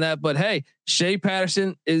odds on that, but hey, Shea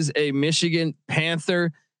Patterson is a Michigan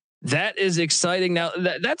Panther. That is exciting. Now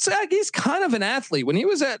he's kind of an athlete. When he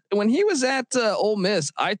was at Ole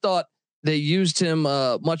Miss, I thought they used him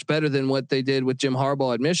much better than what they did with Jim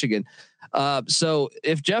Harbaugh at Michigan. So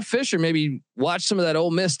if Jeff Fisher maybe watched some of that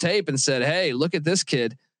Ole Miss tape and said, "Hey, look at this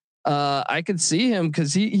kid," I could see him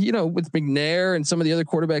because he, with McNair and some of the other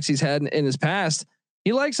quarterbacks he's had in his past,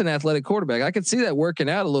 he likes an athletic quarterback. I could see that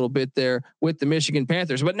working out a little bit there with the Michigan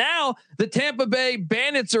Panthers. But now the Tampa Bay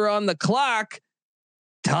Bandits are on the clock.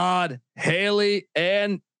 Todd Haley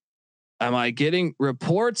and am I getting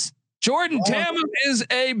reports? Jordan Tamu is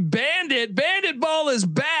a bandit. Bandit ball is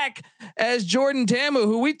back as Jordan Tamu,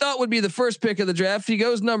 who we thought would be the first pick of the draft. He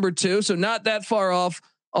goes number 2, so not that far off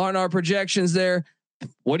on our projections there.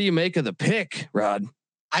 What do you make of the pick, Rod?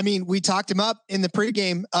 I mean, we talked him up in the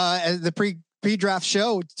pregame, the pre-draft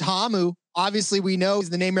show. Tamu, obviously, we know he's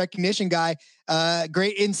the name recognition guy.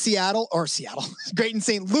 Great in Seattle, great in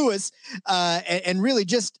St. Louis, and really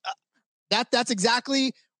just that's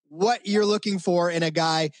exactly what you're looking for in a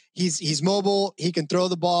guy. He's mobile. He can throw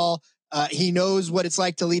the ball. He knows what it's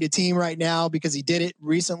like to lead a team right now because he did it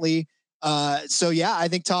recently. So yeah, I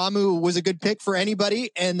think Tamu was a good pick for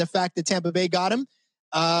anybody, and the fact that Tampa Bay got him.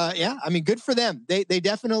 Yeah, I mean, good for them. They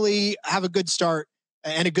definitely have a good start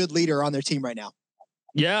and a good leader on their team right now.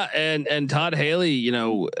 Yeah, and Todd Haley, you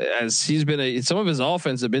know, as he's been some of his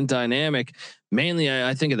offense have been dynamic. Mainly,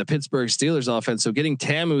 I think of the Pittsburgh Steelers offense. So getting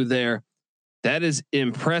Tamu there, that is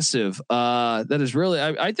impressive. That is really.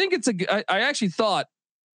 I think it's I actually thought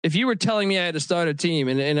if you were telling me I had to start a team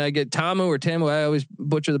and I get Tamu or Tamu, I always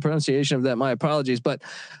butcher the pronunciation of that. My apologies, but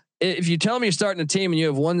if you tell me you're starting a team and you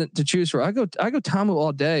have one to choose for, I go Tamu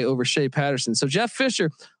all day over Shea Patterson. So Jeff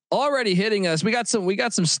Fisher already hitting us. We got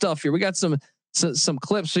some stuff here. We got some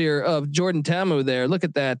clips here of Jordan Tamu there. Look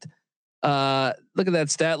at that. Look at that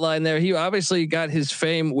stat line there. He obviously got his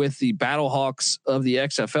fame with the Battlehawks of the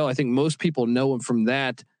XFL. I think most people know him from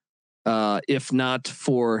that. If not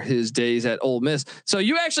for his days at Ole Miss. So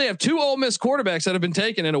you actually have two Ole Miss quarterbacks that have been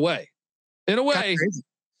taken in a way.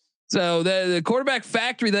 So the quarterback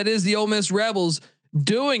factory that is the Ole Miss Rebels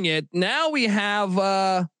doing it. Now we have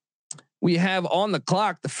on the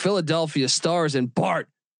clock the Philadelphia Stars and Bart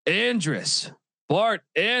Andrus.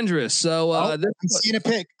 So I'm seeing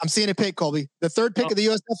a pick, Colby. The third pick of the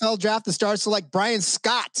USFL draft, the Stars select Brian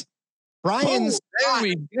Scott. Scott. There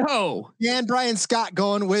we go. And Brian Scott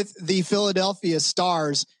going with the Philadelphia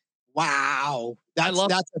Stars. Wow. That's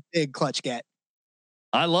a big clutch get.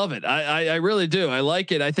 I love it. I really do. I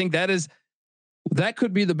like it. I think that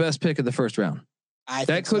could be the best pick of the first round.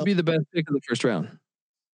 That could be the best pick of the first round.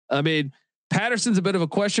 I mean, Patterson's a bit of a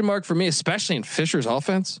question mark for me, especially in Fisher's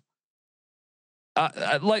offense.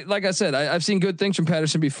 Like I said, I've seen good things from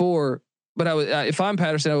Patterson before, but if I'm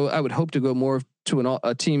Patterson, I would hope to go more to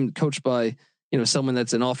a team coached by someone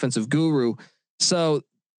that's an offensive guru. So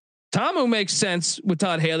Tamu makes sense with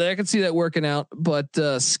Todd Haley. I can see that working out, but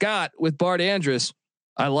Scott with Bart Andrus,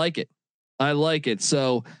 I like it.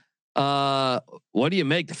 So what do you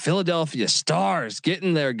make? The Philadelphia Stars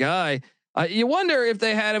getting their guy. You wonder if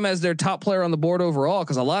they had him as their top player on the board overall,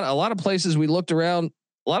 because a lot of places we looked around,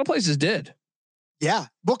 a lot of places did. Yeah,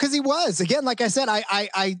 well, because he was, again, like I said,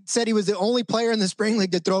 I said he was the only player in the spring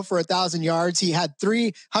league to throw for 1,000 yards. He had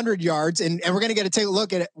 300 yards, and we're going to take a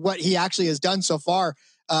look at what he actually has done so far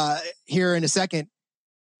here in a second.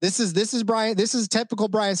 This is Brian. This is typical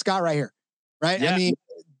Brian Scott right here, right? Yeah. I mean,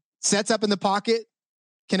 sets up in the pocket,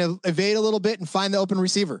 can evade a little bit and find the open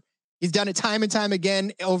receiver. He's done it time and time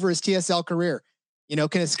again over his TSL career.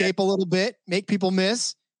 Can escape a little bit, make people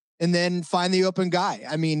miss, and then find the open guy.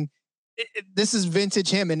 I mean, this is vintage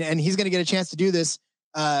him, and he's going to get a chance to do this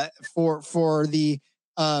for the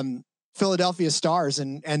Philadelphia Stars,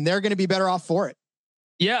 and they're going to be better off for it.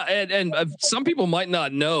 Yeah, and some people might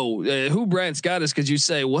not know who Brian Scott is, because you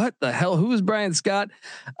say, "What the hell? Who is Brian Scott?"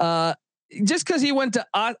 Just because he went to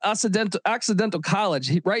Occidental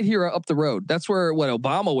College, right here up the road. That's where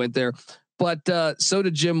Obama went there, but so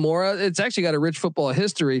did Jim Mora. It's actually got a rich football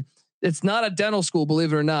history. It's not a dental school,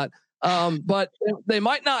 believe it or not. But they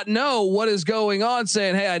might not know what is going on,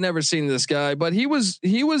 saying, "Hey, I never seen this guy," but he was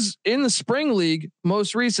in the spring league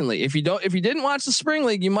most recently. If you didn't watch the spring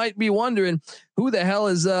league, you might be wondering who the hell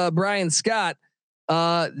is Brian Scott.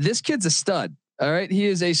 This kid's a stud. All right. He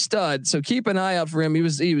is a stud. So keep an eye out for him. He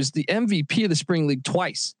was the MVP of the spring league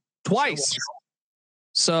twice.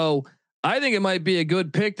 So I think it might be a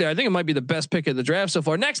good pick there. I think it might be the best pick of the draft so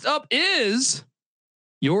far. Next up is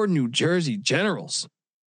your New Jersey Generals.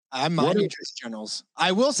 I'm my New Jersey Generals.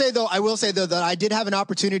 I will say though that I did have an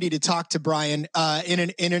opportunity to talk to Brian in an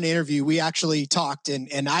interview. We actually talked,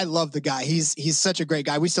 and I love the guy. He's such a great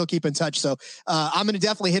guy. We still keep in touch. So I'm going to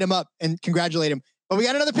definitely hit him up and congratulate him. But we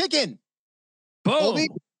got another pick in. Boom. Colby?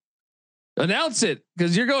 Announce it,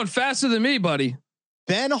 because you're going faster than me, buddy.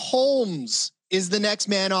 Ben Holmes is the next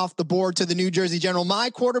man off the board to the New Jersey General. My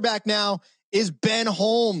quarterback now is Ben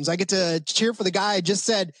Holmes. I get to cheer for the guy I just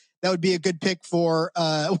said that would be a good pick for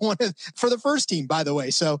for the first team, by the way.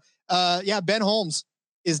 So Ben Holmes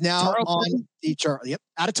is now on the chart. Yep,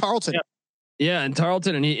 out of Tarleton. Yep. Yeah, and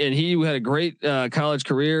Tarleton, and he had a great college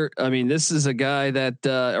career. I mean, this is a guy that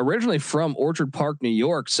originally from Orchard Park, New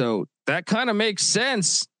York. So that kind of makes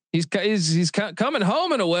sense. He's coming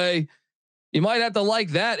home in a way. You might have to like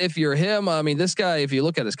that if you're him. I mean, this guy, if you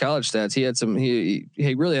look at his college stats,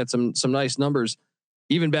 he really had some nice numbers,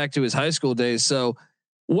 even back to his high school days. So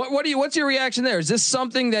What's your reaction there? Is this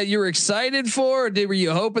something that you're excited for? Or were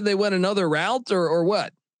you hoping they went another route or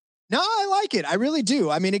what? No, I like it. I really do.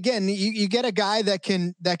 I mean, again, you get a guy that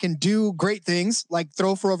can do great things, like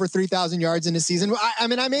throw for over 3,000 yards in a season. I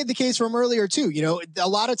mean, I made the case from earlier too. You know, a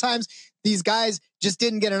lot of times these guys just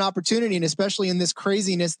didn't get an opportunity, and especially in this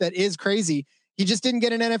craziness that is crazy, he just didn't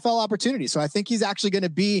get an NFL opportunity. So I think he's actually going to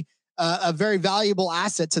be a very valuable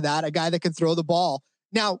asset to that, a guy that can throw the ball.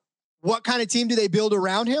 Now, what kind of team do they build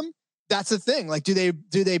around him? That's the thing. Like, do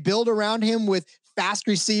they build around him with fast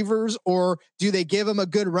receivers, or do they give him a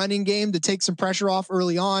good running game to take some pressure off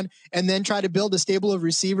early on and then try to build a stable of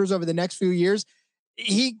receivers over the next few years?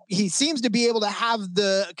 He seems to be able to have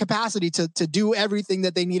the capacity to do everything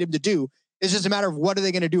that they need him to do. It's just a matter of what are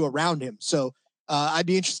they going to do around him. So I'd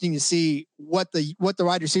be interesting to see what the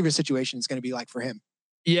wide receiver situation is going to be like for him.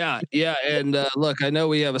 Yeah. And look, I know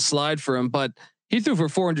we have a slide for him, but he threw for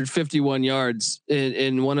 451 yards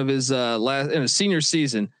in one of his in a senior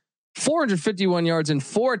season. 451 yards and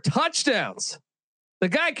 4 touchdowns. The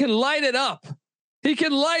guy can light it up. He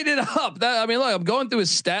can light it up. I mean, look, I'm going through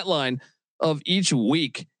his stat line of each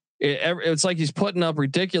week. It's like he's putting up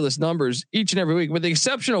ridiculous numbers each and every week, with the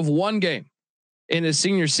exception of one game in his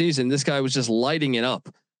senior season. This guy was just lighting it up.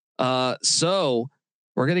 So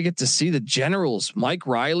we're going to get to see the Generals. Mike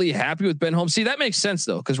Riley happy with Ben Holmes. See, that makes sense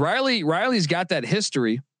though, because Riley's got that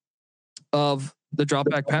history of the drop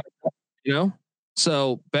back pass, you know?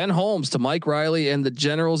 So Ben Holmes to Mike Riley and the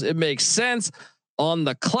Generals. It makes sense. On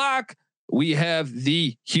the clock, we have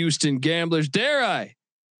the Houston Gamblers. Dare I?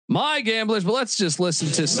 My Gamblers. But let's just listen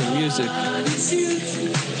to some music.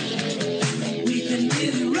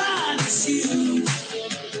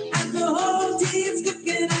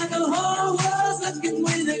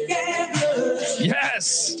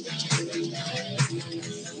 Yes.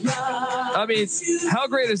 I mean, how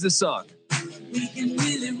great is this song?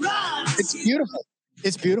 It's beautiful.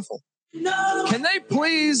 It's beautiful. Can they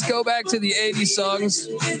please go back to the 80s songs?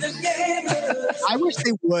 I wish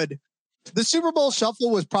they would. The Super Bowl Shuffle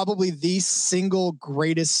was probably the single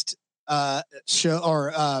greatest show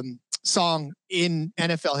or song in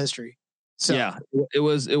NFL history. So yeah, it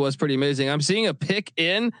was pretty amazing. I'm seeing a pick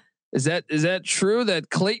in. Is that true that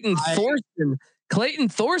Clayton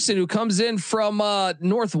Thorson, who comes in from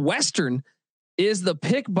Northwestern, is the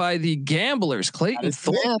pick by the Gamblers? Clayton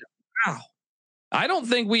Thorson. Wow. I don't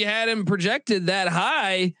think we had him projected that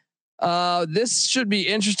high. This should be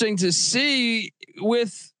interesting to see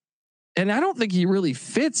and I don't think he really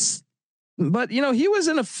fits, but you know, he was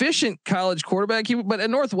an efficient college quarterback. But at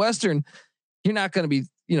Northwestern, you're not going to be,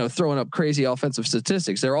 throwing up crazy offensive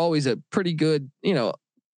statistics. They're always a pretty good, a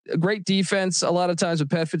great defense. A lot of times with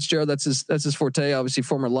Pat Fitzgerald, that's his forte, obviously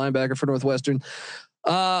former linebacker for Northwestern.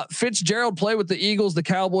 Fitzgerald played with the Eagles, the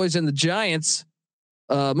Cowboys, and the Giants.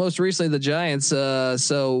 Most recently the Giants.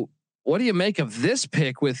 So what do you make of this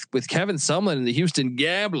pick with Kevin Sumlin and the Houston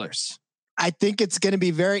Gamblers? I think it's going to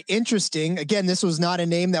be very interesting. Again, this was not a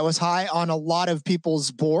name that was high on a lot of people's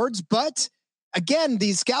boards, but again,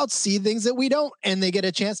 these scouts see things that we don't, and they get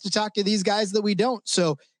a chance to talk to these guys that we don't.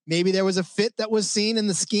 So maybe there was a fit that was seen in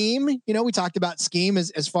the scheme. We talked about scheme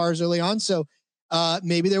as far as early on. So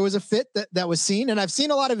maybe there was a fit that was seen, and I've seen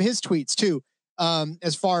a lot of his tweets too.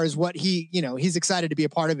 As far as what he's excited to be a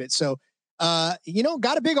part of it. So, got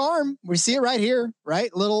a big arm. We see it right here, right?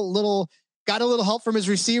 Got a little help from his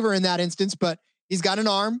receiver in that instance, but he's got an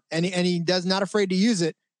arm and he does not afraid to use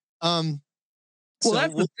it. Well,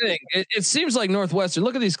 that's the thing. It seems like Northwestern,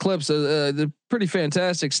 look at these clips. They're pretty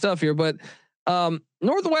fantastic stuff here, but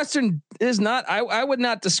Northwestern is not, I would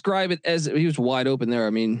not describe it as he was wide open there. I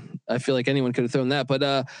mean, I feel like anyone could have thrown that,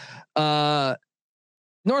 but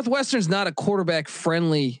Northwestern's not a quarterback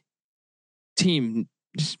friendly team.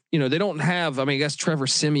 They don't have, I guess Trevor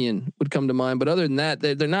Siemian would come to mind, but other than that,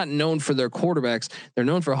 they're not known for their quarterbacks. They're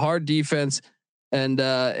known for hard defense and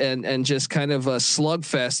just kind of a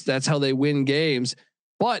slugfest. That's how they win games.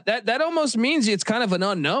 But that almost means it's kind of an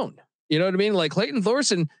unknown. You know what I mean? Like Clayton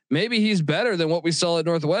Thorson, maybe he's better than what we saw at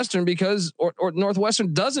Northwestern because or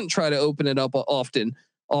Northwestern doesn't try to open it up often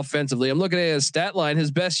offensively. I'm looking at his stat line.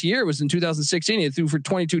 His best year was in 2016. He threw for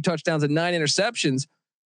 22 touchdowns and 9 interceptions,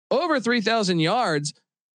 over 3,000 yards.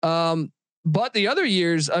 But the other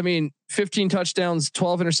years, 15 touchdowns,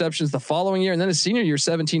 12 interceptions the following year. And then his senior year,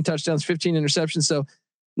 17 touchdowns, 15 interceptions. So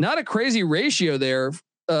not a crazy ratio there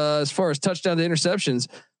as far as touchdown to interceptions,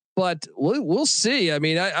 but we'll see.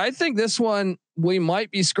 I think this one we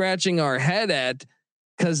might be scratching our head at,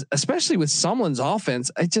 because especially with Sumlin's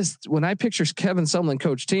offense, when I picture Kevin Sumlin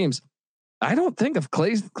coach teams, I don't think of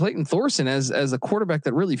Clayton Thorson as a quarterback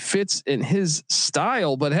that really fits in his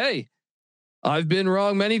style. But hey, I've been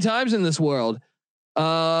wrong many times in this world.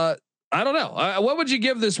 I don't know. What would you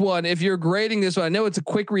give this one if you're grading this one? I know it's a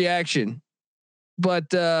quick reaction, but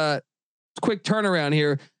quick turnaround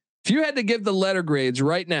here. If you had to give the letter grades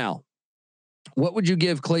right now, what would you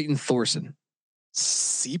give Clayton Thorson?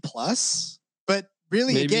 C+. But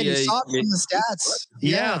really, maybe again, you saw it from the stats.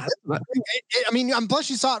 Yeah. I mean, plus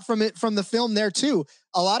you saw it from the film there too.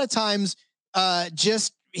 A lot of times,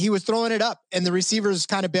 just he was throwing it up and the receivers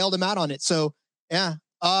kind of bailed him out on it. So yeah,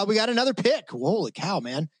 we got another pick. Holy cow,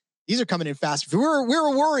 man. These are coming in fast. We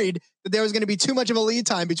were worried that there was going to be too much of a lead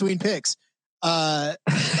time between picks. Yeah,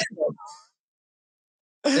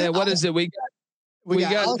 what is it? We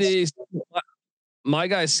got these. My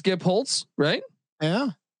guy Skip Holtz, right? Yeah.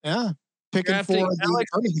 Picking drafting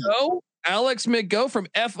for Alex McGo from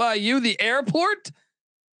FIU, the airport.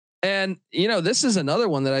 And this is another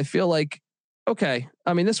one that I feel like, okay.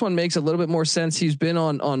 I mean, this one makes a little bit more sense. He's been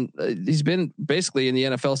he's been basically in the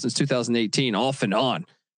NFL since 2018, off and on,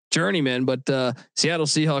 journeyman. But Seattle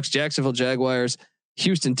Seahawks, Jacksonville Jaguars,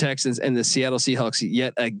 Houston Texans, and the Seattle Seahawks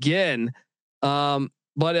yet again. But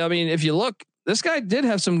I mean, if you look, this guy did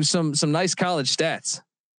have some nice college stats.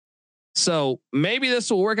 So maybe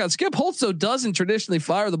this will work out. Skip Holtz though doesn't traditionally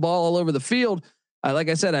fire the ball all over the field. Like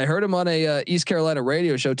I said, I heard him on a East Carolina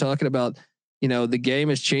radio show talking about, the game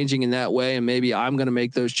is changing in that way, and maybe I'm going to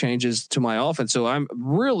make those changes to my offense. So I'm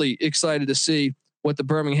really excited to see what the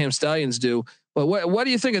Birmingham Stallions do. But what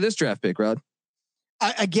do you think of this draft pick, Rod?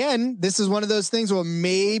 Again, this is one of those things where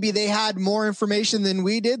maybe they had more information than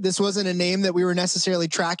we did. This wasn't a name that we were necessarily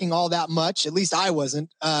tracking all that much. At least I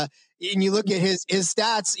wasn't. And you look at his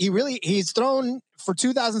stats, he's thrown for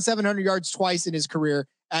 2,700 yards twice in his career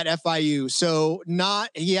at FIU. So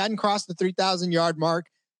he hadn't crossed the 3,000 yard mark.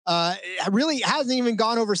 Really hasn't even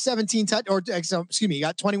gone over 17 he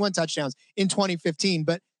got 21 touchdowns in 2015,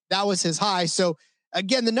 but that was his high. So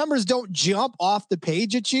again, the numbers don't jump off the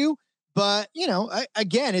page at you. But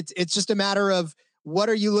again, it's just a matter of what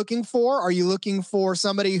are you looking for? Are you looking for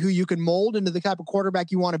somebody who you can mold into the type of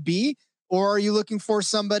quarterback you want to be, or are you looking for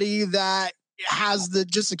somebody that has the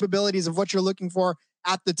capabilities of what you're looking for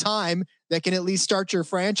at the time that can at least start your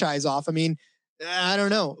franchise off? I mean, I don't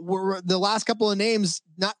know. The last couple of names,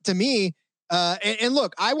 not to me. And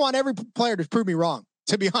look, I want every player to prove me wrong.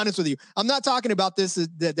 To be honest with you, I'm not talking about this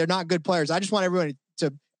that they're not good players. I just want everyone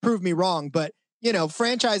to prove me wrong. But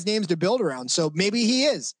franchise names to build around. So maybe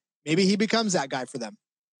he becomes that guy for them.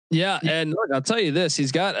 Yeah. And look, I'll tell you this,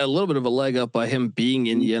 he's got a little bit of a leg up by him being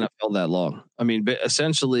in the NFL that long. I mean,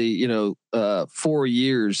 essentially, 4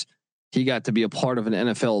 years he got to be a part of an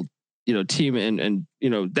NFL, team and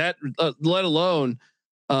that let alone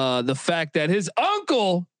the fact that his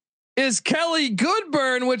uncle is Kelly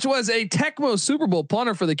Goodburn, which was a Tecmo Super Bowl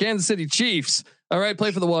punter for the Kansas City Chiefs. All right,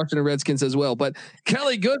 play for the Washington Redskins as well. But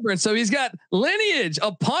Kelly Goodburn, so he's got lineage,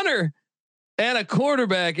 a punter, and a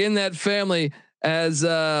quarterback in that family. As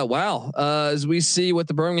we see what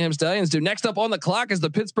the Birmingham Stallions do. Next up on the clock is the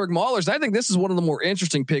Pittsburgh Maulers. I think this is one of the more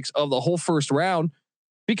interesting picks of the whole first round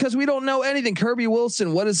because we don't know anything. Kirby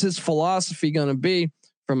Wilson, what is his philosophy going to be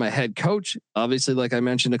from a head coach? Obviously, like I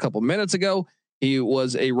mentioned a couple minutes ago, he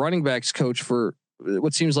was a running backs coach for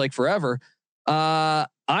what seems like forever. I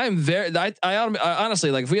honestly,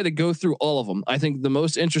 like if we had to go through all of them, I think the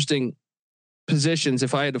most interesting positions,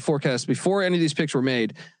 if I had to forecast before any of these picks were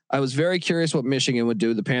made, I was very curious what Michigan would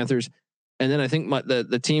do, the Panthers. And then I think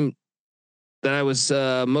the team that I was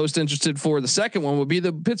most interested for the second one would be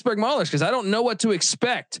the Pittsburgh Maulers, because I don't know what to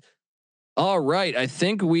expect. All right. I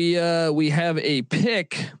think we have a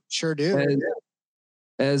pick. Sure do.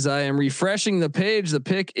 As I am refreshing the page, the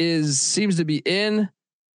pick seems to be in.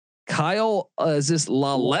 Kyle, is this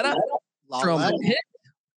Laletta from Pitt?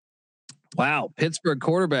 Wow, Pittsburgh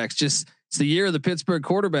quarterbacks. It's the year of the Pittsburgh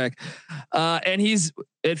quarterback, and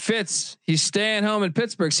it fits. He's staying home in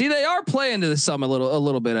Pittsburgh. See, they are playing to the sum a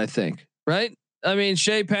little bit. I think, right? I mean,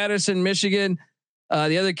 Shea Patterson, Michigan.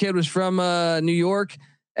 The other kid was from New York,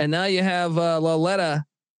 and now you have Laletta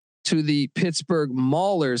to the Pittsburgh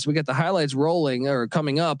Maulers. We got the highlights rolling or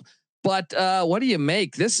coming up. But what do you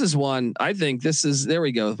make? This is one. I think this is. There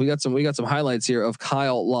we go. We got some highlights here of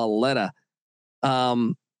Kyle Laletta.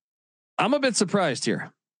 I'm a bit surprised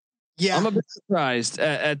here. Yeah, I'm a bit surprised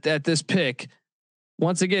at this pick.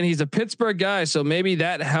 Once again, he's a Pittsburgh guy, so maybe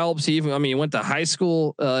that helps. He went to high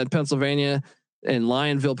school in Pennsylvania, in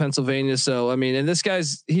Lionville, Pennsylvania. So and this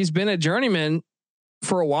he's been a journeyman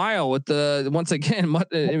for a while with once again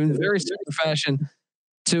in very similar fashion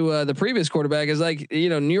to the previous quarterback is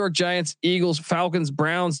New York Giants, Eagles, Falcons,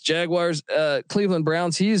 Browns, Jaguars, Cleveland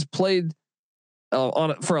Browns. He's played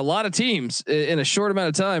for a lot of teams in a short amount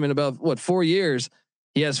of time, in about 4 years,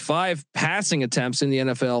 he has 5 passing attempts in the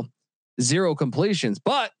NFL, 0 completions.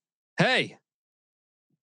 But hey,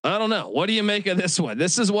 I don't know. What do you make of this one?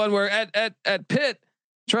 This is one where at Pitt,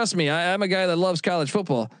 trust me, I'm a guy that loves college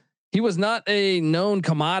football. He was not a known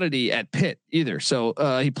commodity at Pitt either. So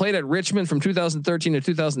he played at Richmond from 2013 to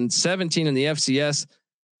 2017 in the FCS.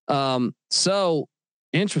 So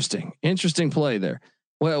interesting play there.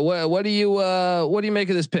 What do you make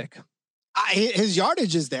of this pick? His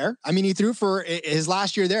yardage is there. I mean, he threw for his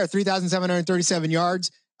last year there, 3,737 yards,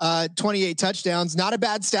 28 touchdowns. Not a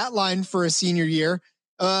bad stat line for a senior year.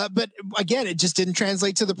 But again, it just didn't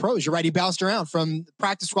translate to the pros. You're right. He bounced around from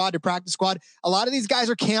practice squad to practice squad. A lot of these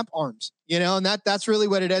guys are camp arms, and that's really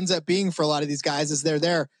what it ends up being for a lot of these guys, is they're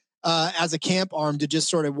there as a camp arm to just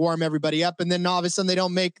sort of warm everybody up. And then all of a sudden they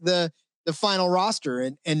don't make the final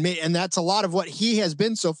roster. And that's a lot of what he has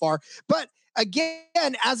been so far. But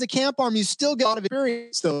again, as a camp arm, you still get a lot of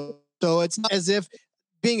experience though. So it's not as if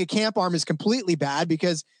being a camp arm is completely bad,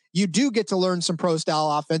 because you do get to learn some pro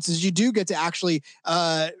style offenses. You do get to actually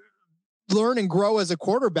learn and grow as a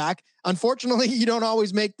quarterback. Unfortunately, you don't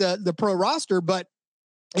always make the pro roster, but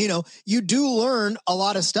you do learn a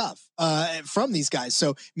lot of stuff from these guys.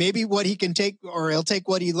 So maybe what he can take, or he'll take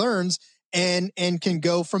what he learns and can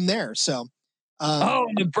go from there. So,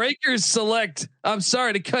 the Breakers select. I'm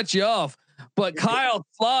sorry to cut you off, but Kyle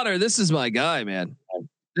Slaughter, this is my guy, man.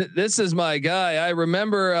 This is my guy. I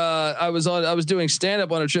remember I was doing stand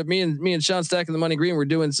up on a trip. Me and Sean Stack and the Money Green were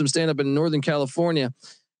doing some stand up in Northern California.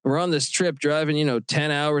 We're on this trip driving,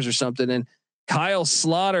 10 hours or something. And Kyle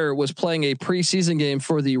Slaughter was playing a preseason game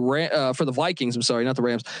for the Vikings. I'm sorry, not the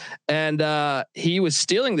Rams. And he was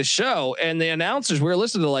stealing the show. And the announcers, we were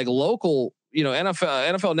listening to like local,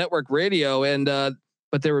 NFL Network radio, and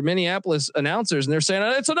but there were Minneapolis announcers, and they're saying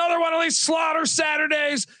it's another one of these Slaughter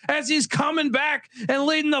Saturdays as he's coming back and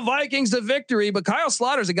leading the Vikings to victory. But Kyle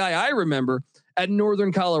Slaughter's a guy I remember at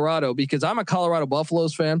Northern Colorado, because I'm a Colorado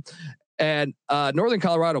Buffaloes fan, and Northern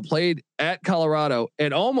Colorado played at Colorado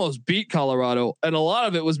and almost beat Colorado. And a lot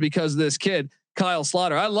of it was because of this kid, Kyle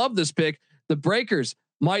Slaughter. I love this pick. The Breakers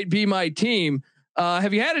might be my team.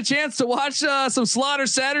 Have you had a chance to watch some Slaughter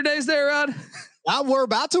Saturdays there, Rod? We're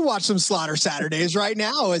about to watch some Slaughter Saturdays right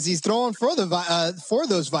now as he's throwing for for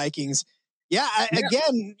those Vikings. Yeah.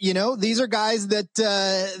 Again, these are guys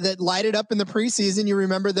that light it up in the preseason. You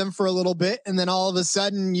remember them for a little bit, and then all of a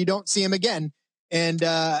sudden you don't see him again. And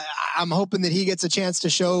I'm hoping that he gets a chance to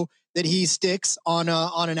show that he sticks on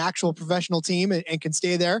an actual professional team and can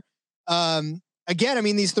stay there. Again, I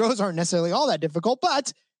mean, these throws aren't necessarily all that difficult,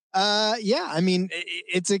 but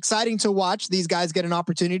it's exciting to watch these guys get an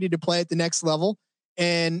opportunity to play at the next level,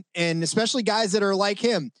 and especially guys that are like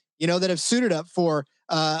him, that have suited up for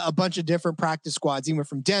a bunch of different practice squads. He went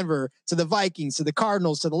from Denver to the Vikings, to the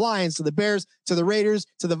Cardinals, to the Lions, to the Bears, to the Raiders,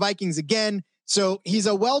 to the Vikings again. So he's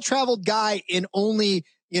a well-traveled guy in only,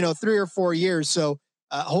 3 or 4 years. So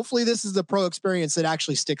hopefully this is the pro experience that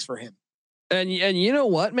actually sticks for him. And you know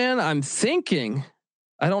what, man, I'm thinking,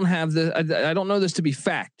 I don't know this to be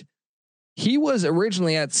fact. He was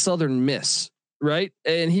originally at Southern Miss, right?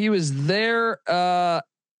 And he was there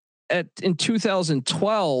in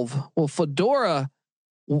 2012. Well, Fedora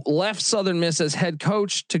left Southern Miss as head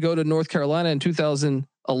coach to go to North Carolina in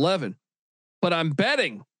 2011. But I'm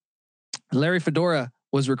betting Larry Fedora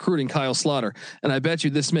was recruiting Kyle Slaughter, and I bet you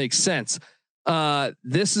this makes sense. I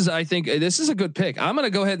think this is a good pick. I'm going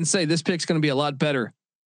to go ahead and say this pick's going to be a lot better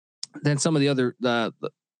than some of the other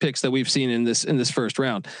picks that we've seen in this first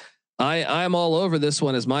round. I'm all over this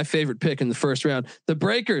one as my favorite pick in the first round. The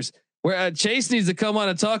Breakers, where Chase needs to come on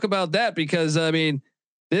and talk about that, because I mean,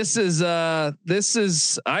 this is I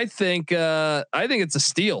think it's a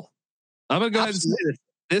steal. I'm going to go ahead and say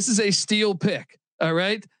this is a steal pick. All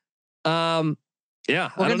right. Yeah,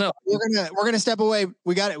 I don't know. We're gonna step away.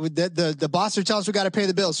 We got it. The boss will tell us we got to pay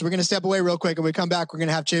the bills, so we're gonna step away real quick. And we come back, we're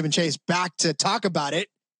gonna have Chib and Chase back to talk about it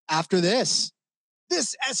after this.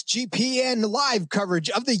 This SGPN live coverage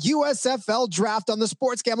of the USFL draft on the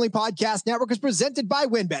Sports Gambling Podcast Network is presented by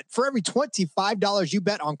WynnBET. For every $25 you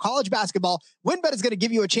bet on college basketball, WynnBET is going to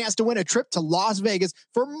give you a chance to win a trip to Las Vegas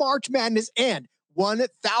for March Madness and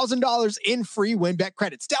 $1,000 in free WynnBET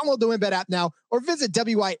credits. Download the WynnBET app now or visit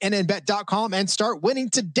wynnbet.com and start winning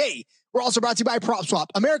today. We're also brought to you by PropSwap,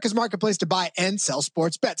 America's marketplace to buy and sell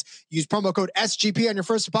sports bets. Use promo code SGP on your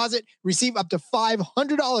first deposit. Receive up to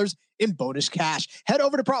 $500 in bonus cash. Head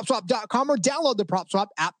over to PropSwap.com or download the PropSwap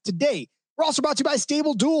app today. We're also brought to you by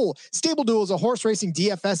Stable Duel. Stable Duel is a horse racing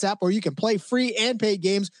DFS app where you can play free and paid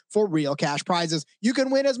games for real cash prizes. You can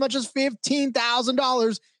win as much as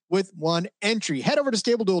 $15,000 with one entry. Head over to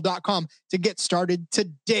StableDuel.com to get started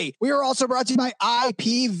today. We are also brought to you by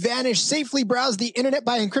IPVanish. Safely browse the internet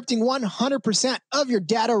by encrypting 100% of your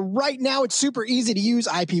data right now. It's super easy to use.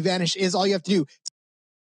 IPVanish is all you have to do.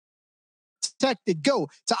 Protected. Go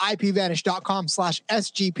to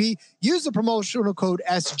ipvanish.com/SGP. Use the promotional code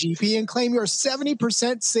SGP and claim your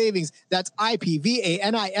 70% savings. That's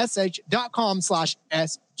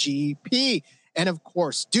ipvanish.com/SGP. And of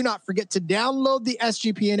course, do not forget to download the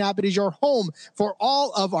SGPN app. It is your home for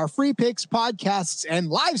all of our free picks, podcasts,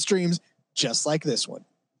 and live streams, just like this one.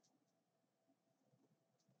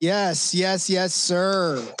 Yes,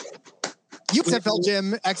 sir. USFL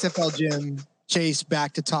Jim, XFL Jim, Chase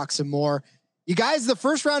back to talk some more. You guys, the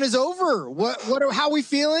first round is over. How are we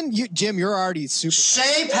feeling? Jim, you're already super.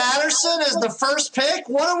 Shea Patterson is the first pick.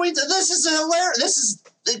 What are we? This is hilarious. This is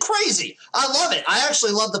crazy. I love it. I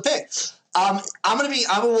actually love the pick. I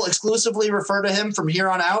will exclusively refer to him from here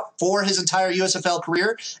on out for his entire USFL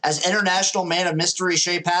career as International Man of Mystery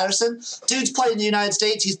Shea Patterson. Dude's played in the United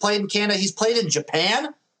States. He's played in Canada. He's played in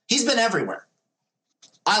Japan. He's been everywhere.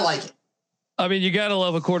 I like it. I mean, you got to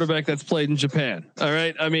love a quarterback that's played in Japan. All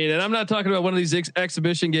right. I mean, and I'm not talking about one of these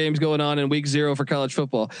exhibition games going on in week 0 for college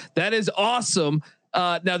football. That is awesome.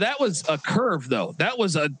 Now that was a curve though. That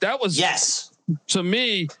was yes, to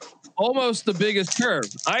me, almost the biggest curve.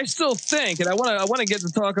 I still think, and I want to get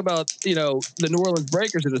to talk about, the New Orleans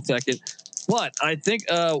Breakers in a second, but I think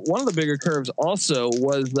one of the bigger curves also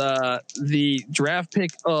was the draft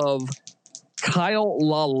pick of Kyle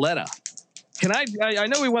Lauletta. I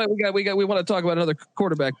know we want to talk about another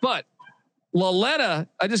quarterback, but Lauletta,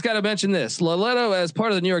 I just got to mention this. Lauletta, as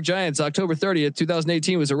part of the New York Giants, October 30th,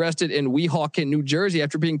 2018, was arrested in Weehawken, New Jersey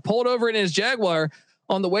after being pulled over in his Jaguar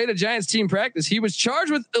on the way to Giants team practice. He was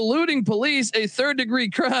charged with eluding police, a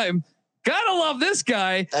 3rd-degree crime. Gotta love this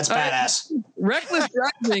guy. That's badass. Reckless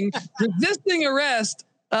driving, resisting arrest,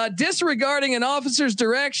 disregarding an officer's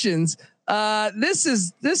directions. This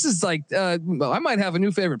is like I might have a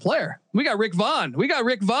new favorite player. We got Rick Vaughn.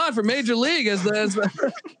 From Major League as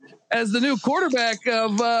the new quarterback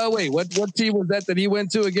of what team was that he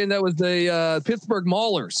went to again? That was the Pittsburgh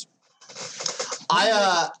Maulers.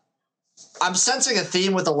 I'm sensing a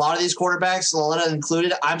theme with a lot of these quarterbacks, Lauletta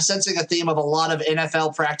included. I'm sensing a theme of a lot of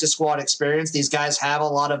NFL practice squad experience. These guys have a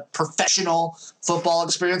lot of professional football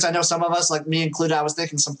experience. I know some of us, like me included, I was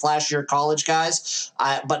thinking some flashier college guys,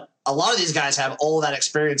 but a lot of these guys have all that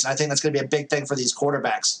experience. And I think that's going to be a big thing for these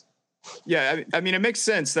quarterbacks. Yeah, I mean, it makes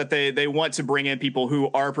sense that they want to bring in people who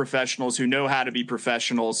are professionals, who know how to be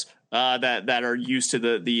professionals, that are used to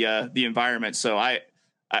the environment. So I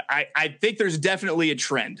think there's definitely a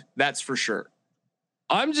trend. That's for sure.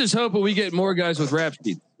 I'm just hoping we get more guys with rap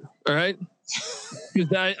sheets. All right.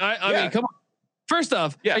 Because I mean, come on. First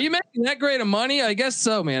off, are you making that great of money? I guess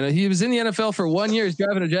so, man. He was in the NFL for 1 year. He's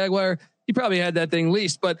driving a Jaguar. He probably had that thing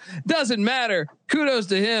leased, but doesn't matter. Kudos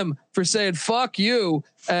to him for saying fuck you.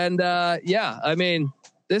 And I mean,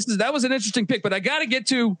 that was an interesting pick, but I got to get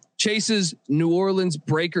to Chase's New Orleans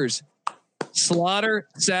Breakers. Slaughter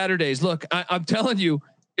Saturdays. Look, I'm telling you,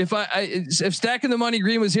 if Stacking the Money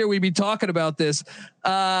Green was here, we'd be talking about this.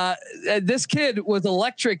 This kid was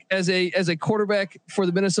electric as a quarterback for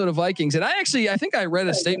the Minnesota Vikings. And I think I read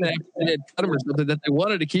a statement after they had cut him or something that they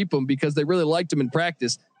wanted to keep him because they really liked him in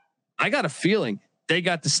practice. I got a feeling they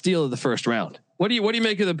got the steal of the first round. What do you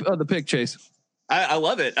make of the pick, Chase? I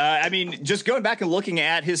love it. I mean, just going back and looking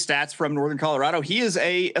at his stats from Northern Colorado, he is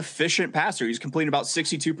a efficient passer. He's completing about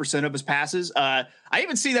 62% of his passes. I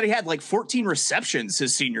even see that he had like 14 receptions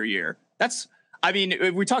his senior year.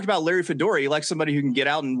 We talked about Larry Fedora, like somebody who can get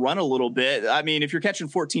out and run a little bit. I mean, if you're catching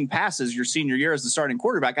 14 passes your senior year as the starting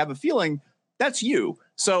quarterback, I have a feeling that's you.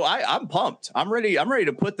 So I'm pumped. I'm ready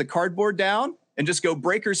to put the cardboard down and just go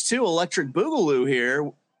Breakers 2 electric boogaloo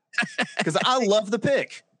here because I love the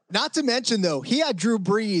pick. Not to mention, though, he had Drew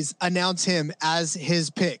Brees announce him as his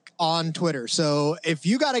pick on Twitter. So if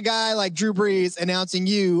you got a guy like Drew Brees announcing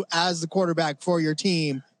you as the quarterback for your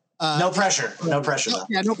team, no pressure. No pressure.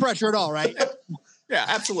 Yeah, no pressure at all, right? Yeah,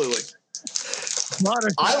 absolutely.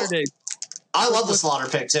 I love the Slaughter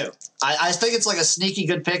pick, too. I think it's like a sneaky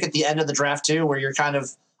good pick at the end of the draft, too, where you're kind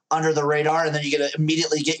of under the radar, and then you get to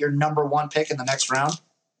immediately get your number 1 pick in the next round.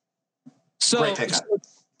 Great pick.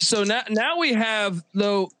 So now we have,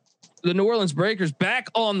 though, the New Orleans Breakers back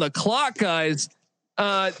on the clock, guys.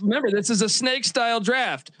 Remember, this is a snake style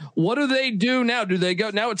draft. What do they do now? Do they go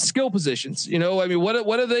now? It's skill positions. I mean, what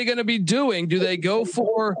are they going to be doing? Do they go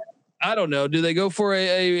for, I don't know. Do they go for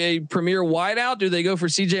a premier wideout? Do they go for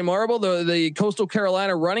CJ Marble, the Coastal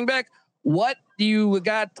Carolina running back? What you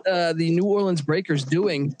got the New Orleans Breakers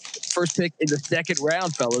doing first pick in the second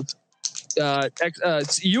round, fellas?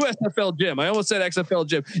 USFL Jim. I almost said XFL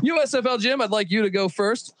Jim. USFL Jim, I'd like you to go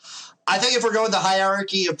first. I think if we're going the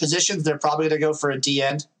hierarchy of positions, they're probably going to go for a D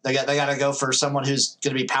end. They got to go for someone who's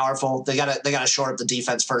going to be powerful. They got to shore up the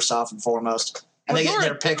defense first off and foremost, and they get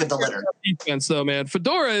their pick of the litter. Defense, though, man.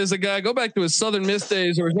 Fedora is a guy. Go back to his Southern Miss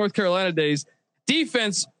days or his North Carolina days.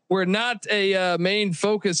 Defense were not a main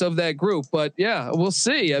focus of that group, but yeah, we'll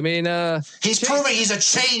see. I mean, he's proving he's a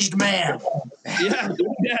changed man. Yeah.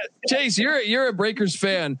 Chase, you're a Breakers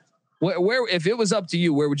fan. Where if it was up to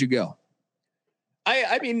you, where would you go?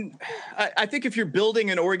 I mean, I think if you're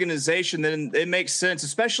building an organization, then it makes sense,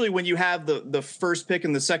 especially when you have the first pick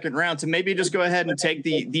in the second round, to maybe just go ahead and take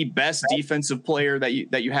the best defensive player that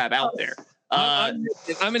you have out there. I'm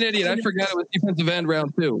an idiot. I forgot it was defensive end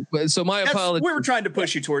round 2. But so my apologies. We were trying to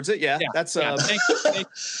push you towards it. Yeah. That's thank you.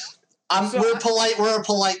 We're polite. We're a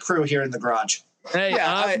polite crew here in the garage. Hey,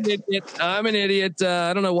 I'm an idiot.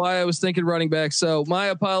 I don't know why I was thinking running back. So my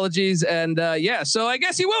apologies. And so I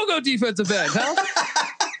guess he will go defensive end, huh?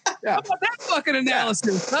 Yeah. How about that fucking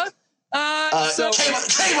analysis, huh?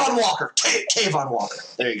 Kayvon Walker. Kayvon Walker.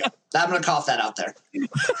 There you go. I'm going to cough that out there.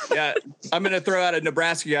 Yeah, I'm going to throw out a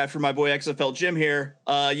Nebraska guy for my boy XFL Jim here.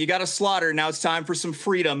 You got a slaughter. Now it's time for some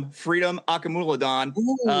Freedom Akamuladan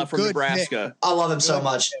from Nebraska. Pick. I love him so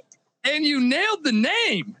much. And you nailed the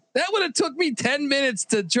name. That would have took me 10 minutes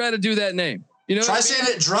to try to do that name. You know, try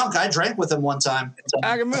saying it drunk. I drank with him one time.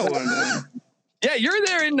 Yeah, you're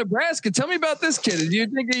there in Nebraska. Tell me about this kid. Do you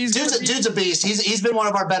think he's dude's a beast? He's been one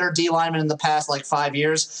of our better D linemen in the past 5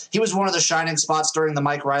 years. He was one of the shining spots during the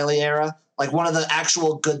Mike Riley era. One of the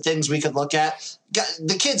actual good things we could look at.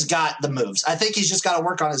 The kid's got the moves. I think he's just got to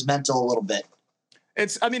work on his mental a little bit.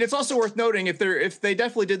 It's also worth noting if they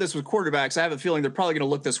definitely did this with quarterbacks, I have a feeling they're probably going to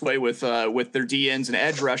look this way with their DNs and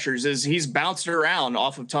edge rushers. Is he's bounced around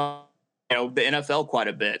off of the NFL quite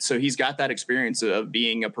a bit, so he's got that experience of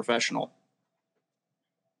being a professional.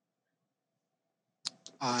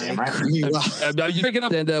 And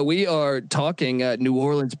we are talking New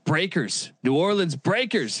Orleans Breakers. New Orleans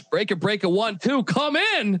Breakers. Breaker 1-2. Come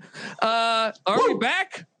in. Are we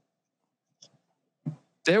back?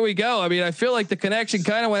 There we go. I mean, I feel like the connection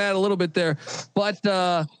kind of went out a little bit there, but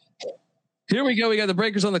here we go. We got the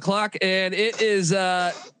Breakers on the clock, and it is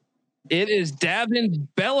Davin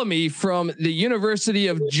Bellamy from the University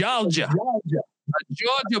of Georgia,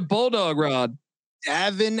 Georgia Bulldog, Rod.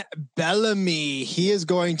 Davin Bellamy. He is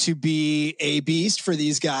going to be a beast for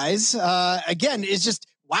these guys. Again, it's just,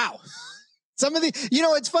 wow. Some of the,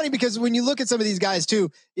 it's funny because when you look at some of these guys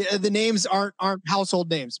too, the names aren't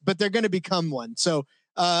household names, but they're going to become one. So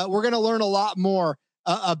we're going to learn a lot more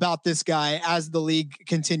about this guy as the league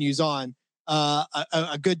continues on.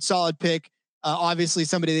 A good solid pick. Obviously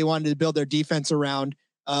somebody they wanted to build their defense around.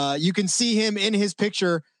 You can see him in his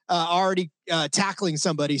picture already tackling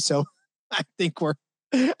somebody. So I think we're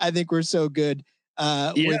so good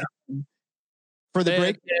for the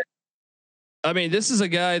break. I mean, this is a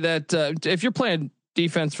guy that if you're playing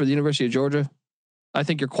defense for the University of Georgia, I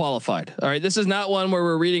think you're qualified. All right. This is not one where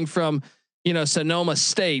we're reading from, Sonoma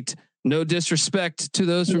State. No disrespect to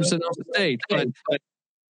those from Sonoma State, but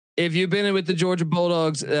if you've been in with the Georgia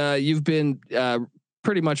Bulldogs, you've been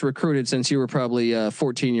pretty much recruited since you were probably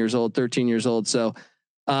 14 years old, 13 years old. So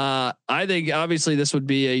I think obviously this would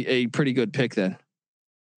be a pretty good pick then.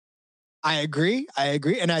 I agree.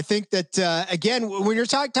 And I think that, again, when you're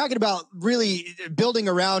talking about really building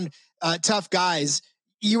around tough guys,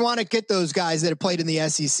 you want to get those guys that have played in the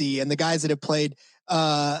SEC and the guys that have played,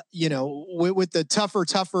 with the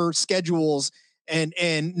tougher schedules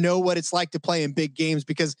and know what it's like to play in big games,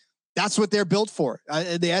 because that's what they're built for.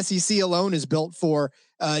 The SEC alone is built for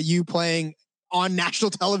you playing on national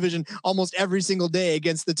television almost every single day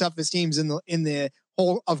against the toughest teams in the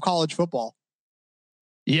whole of college football.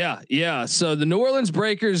 Yeah. So the New Orleans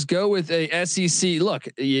Breakers go with a SEC. Look,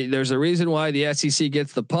 there's a reason why the SEC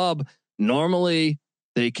gets the pub. Normally,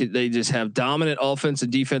 they just have dominant offense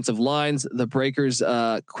and defensive lines. The Breakers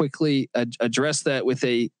quickly address that with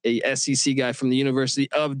a SEC guy from the University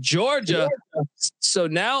of Georgia. So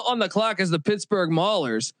now on the clock is the Pittsburgh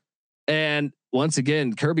Maulers, and once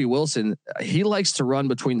again, Kirby Wilson, he likes to run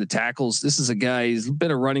between the tackles. This is a guy, he's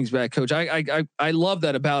been a running back coach. I love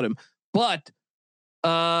that about him. But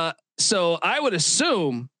so I would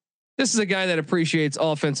assume this is a guy that appreciates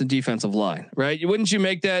offense and defensive line, right? Wouldn't you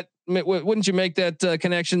make that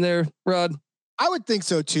connection there, Rod? I would think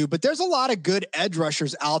so too, but there's a lot of good edge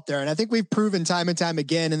rushers out there. And I think we've proven time and time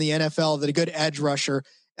again in the NFL that a good edge rusher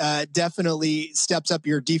definitely steps up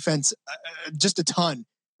your defense just a ton.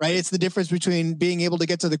 right? It's the difference between being able to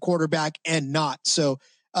get to the quarterback and not. So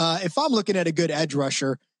if I'm looking at a good edge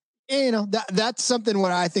rusher, that's something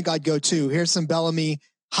what I think I'd go to. Here's some Bellamy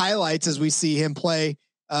highlights as we see him play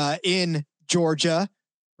in Georgia,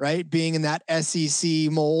 right? Being in that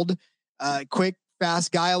SEC mold, quick,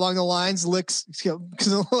 fast guy along the lines, licks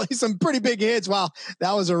some pretty big hits. Wow,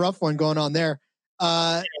 that was a rough one going on there.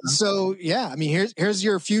 So yeah, I mean, here's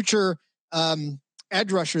your future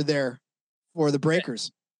edge rusher there for the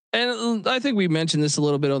Breakers. And I think we mentioned this a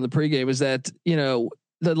little bit on the pregame, is that,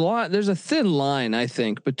 the line, there's a thin line, I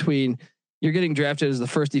think, between you're getting drafted as the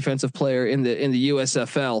first defensive player in the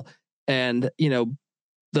USFL and,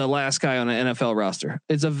 the last guy on an NFL roster.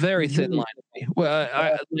 It's a very thin line. Well,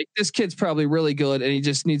 I like, this kid's probably really good and he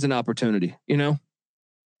just needs an opportunity,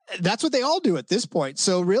 That's what they all do at this point.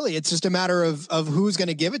 So really it's just a matter of who's going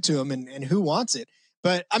to give it to him and who wants it.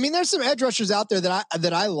 But I mean, there's some edge rushers out there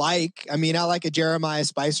that I like. I mean, I like a Jeremiah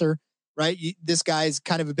Spicer, right? This guy's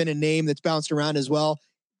kind of been a name that's bounced around as well.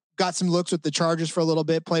 Got some looks with the Chargers for a little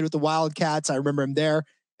bit, played with the Wildcats. I remember him there,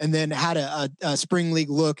 and then had a spring league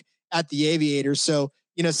look at the Aviators. So,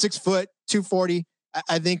 6 foot, 240.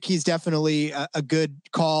 I think he's definitely a good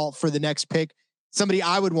call for the next pick. Somebody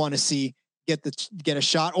I would want to see get a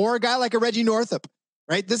shot, or a guy like a Reggie Northup,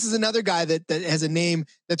 right? This is another guy that has a name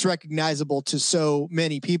that's recognizable to so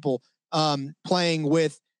many people, playing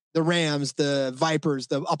with the Rams, the Vipers,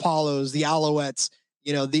 the Apollos, the Alouettes.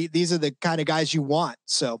 These are the kind of guys you want.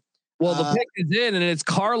 So, well, the pick is in, and it's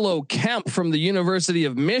Carlo Kemp from the University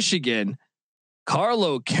of Michigan.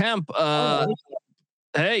 Carlo Kemp.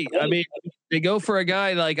 Hey, I mean, they go for a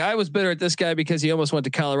guy like, I was bitter at this guy because he almost went to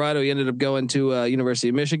Colorado. He ended up going to University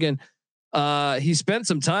of Michigan. He spent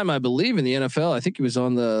some time, I believe, in the NFL. I think he was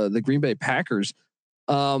on the Green Bay Packers.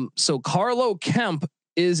 So Carlo Kemp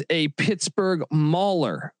is a Pittsburgh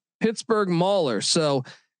Mauler. So,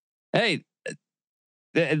 hey,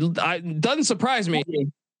 it doesn't surprise me.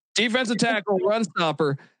 Defensive tackle, run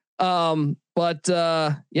stopper. But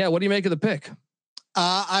yeah, what do you make of the pick?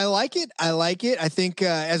 I like it. I think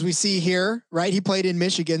as we see here, right, he played in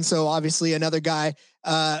Michigan, so obviously another guy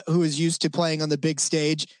who is used to playing on the big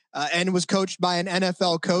stage, and was coached by an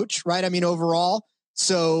NFL coach, right? I mean, overall,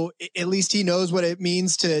 so at least he knows what it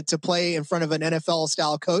means to play in front of an NFL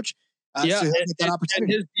style coach. Yeah, so and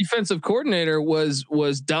his defensive coordinator was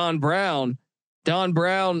Don Brown. Don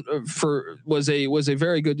Brown was a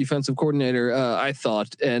very good defensive coordinator, I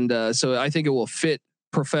thought, and so I think it will fit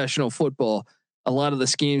professional football. A lot of the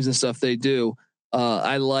schemes and stuff they do,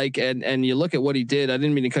 I like, and you look at what he did. I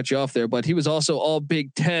didn't mean to cut you off there, but he was also all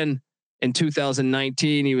Big Ten in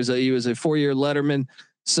 2019. He was a 4-year letterman.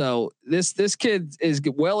 So this kid is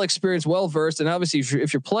well experienced, well versed, and obviously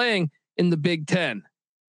if you're playing in the Big Ten,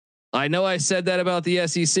 I know I said that about the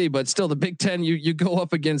SEC, but still the Big Ten, you go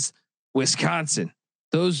up against Wisconsin,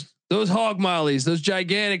 those hog mollies, those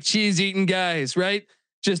gigantic cheese eating guys, right?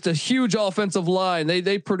 Just a huge offensive line.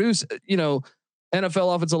 They produce,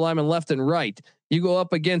 NFL offensive linemen left and right. You go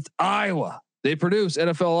up against Iowa, they produce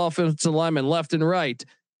NFL offensive linemen left and right,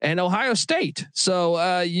 and Ohio State.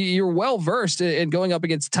 So you're well versed in going up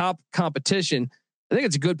against top competition. I think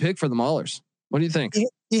it's a good pick for the Maulers. What do you think?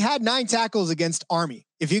 He had 9 tackles against Army.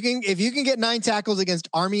 If you can get 9 tackles against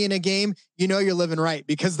Army in a game, you're living right,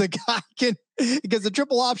 because the guy because the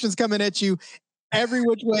triple options coming at you every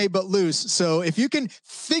which way but loose. So if you can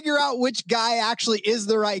figure out which guy actually is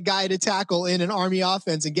the right guy to tackle in an Army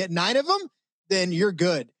offense and get 9 of them, then you're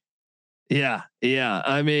good. Yeah.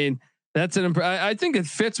 I mean, that's I think it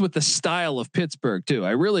fits with the style of Pittsburgh too.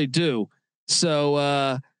 I really do.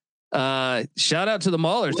 So shout out to the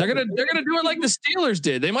Maulers. They're gonna do it like the Steelers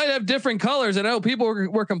did. They might have different colors. I know people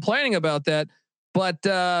were complaining about that, but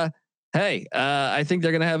hey, I think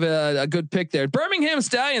they're gonna have a good pick there. Birmingham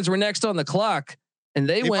Stallions were next on the clock, and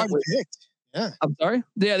they went with, I'm sorry.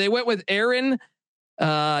 Yeah, they went with Aaron.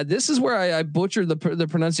 This is where I butchered the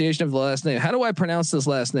pronunciation of the last name. How do I pronounce this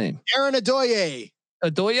last name? Aaron Adoye.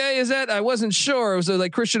 Adoye, is that? I wasn't sure. It was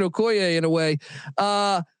like Christian Okoye in a way.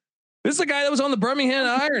 This is a guy that was on the Birmingham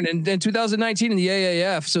Iron in 2019 in the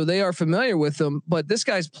AAF, so they are familiar with him. But this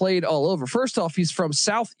guy's played all over. First off, he's from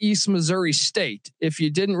Southeast Missouri State. If you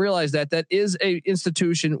didn't realize that is a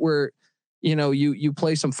institution where you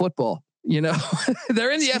play some football. They're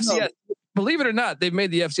in the FCS. Believe it or not, they've made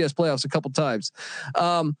the FCS playoffs a couple times.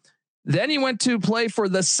 Then he went to play for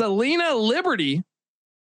the Salina Liberty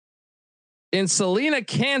in Salina,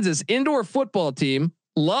 Kansas, indoor football team.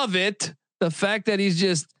 Love it. The fact that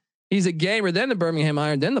he's a gamer. Then the Birmingham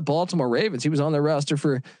Iron, then the Baltimore Ravens. He was on their roster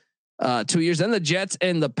for 2 years. Then the Jets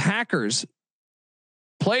and the Packers.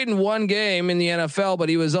 Played in one game in the NFL, but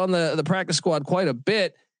he was on the practice squad quite a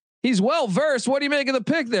bit. he's well versed. What do you make of the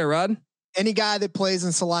pick there, Rod? Any guy that plays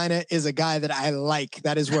in Salina is a guy that I like.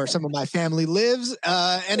 That is where some of my family lives.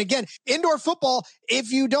 And again, indoor football,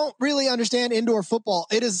 if you don't really understand indoor football,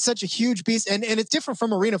 it is such a huge piece. And it's different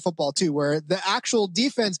from arena football too, where the actual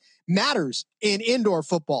defense matters in indoor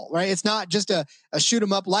football, right? It's not just a shoot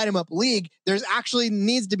 'em up, light 'em up league. There's actually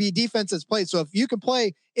needs to be defense that's played. So if you can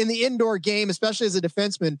play in the indoor game, especially as a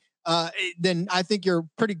defenseman, then I think you're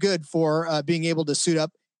pretty good for being able to suit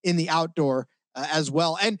up in the outdoor as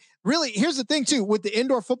well. And really, here's the thing too, with the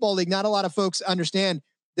indoor football league, not a lot of folks understand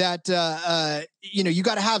that, you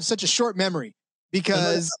got to have such a short memory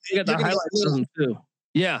because you got the highlights too.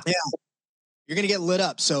 Yeah. You're going to get lit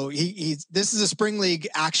up. So this is a spring league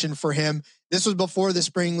action for him. This was before the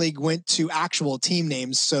spring league went to actual team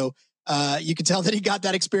names. So you can tell that he got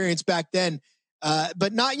that experience back then.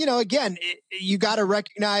 But not, again, you got to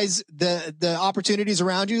recognize the opportunities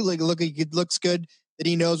around you. Like, it looks good that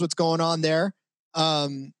he knows what's going on there.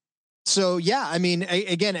 So yeah, I mean,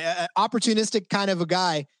 again, opportunistic kind of a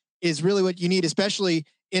guy is really what you need, especially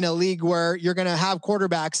in a league where you're going to have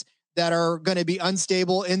quarterbacks that are going to be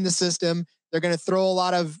unstable in the system. They're going to throw a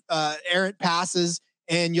lot of errant passes,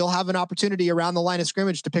 and you'll have an opportunity around the line of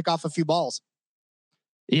scrimmage to pick off a few balls.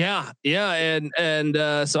 Yeah. And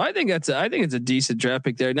so I think it's a decent draft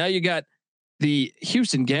pick there. Now you got the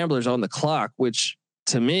Houston Gamblers on the clock, which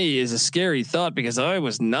to me is a scary thought because I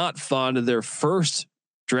was not fond of their first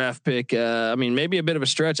draft pick. I mean, maybe a bit of a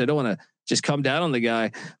stretch. I don't want to just come down on the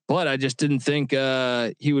guy, but I just didn't think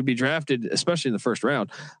he would be drafted, especially in the first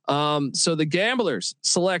round. So the Gamblers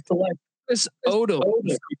select Chris Odom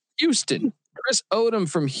from Houston. Chris Odom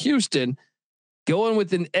from Houston, going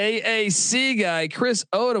with an AAC guy. Chris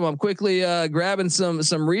Odom. I'm quickly grabbing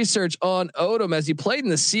some research on Odom as he played in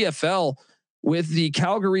the CFL with the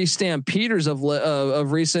Calgary Stampeders of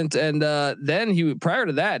recent, and then prior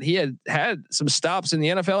to that he had some stops in the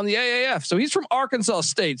NFL and the AAF. So he's from Arkansas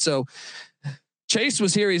State. So Chase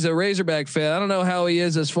was here. He's a Razorback fan. I don't know how he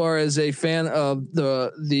is as far as a fan of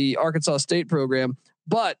the Arkansas State program,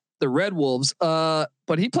 but the Red Wolves.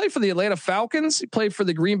 But he played for the Atlanta Falcons. He played for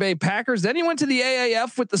the Green Bay Packers. Then he went to the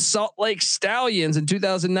AAF with the Salt Lake Stallions in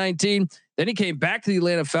 2019. Then he came back to the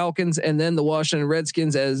Atlanta Falcons and then the Washington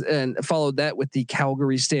Redskins and followed that with the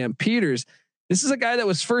Calgary Stampeders. This is a guy that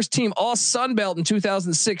was first team All Sun Belt in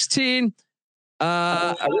 2016.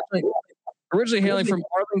 Originally hailing from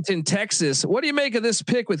Arlington, Texas. What do you make of this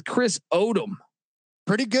pick with Chris Odom?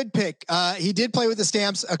 Pretty good pick. He did play with the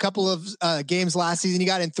Stamps a couple of games last season. He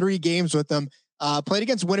got in 3 games with them. Played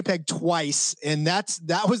against Winnipeg twice, and that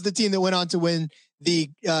was the team that went on to win the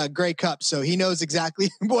Grey Cup. So he knows exactly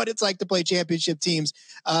what it's like to play championship teams.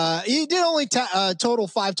 He did only total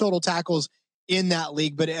 5 total tackles in that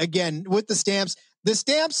league, but again, with the Stamps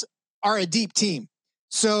are a deep team.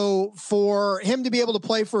 So for him to be able to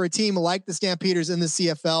play for a team like the Stampeders in the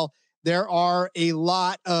CFL, there are a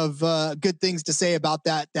lot of good things to say about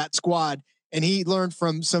that squad. And he learned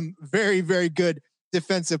from some very, very good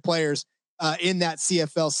defensive players in that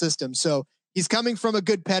CFL system. So he's coming from a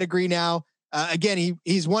good pedigree now. Again,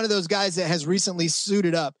 he's one of those guys that has recently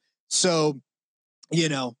suited up. So,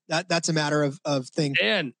 that's a matter of things.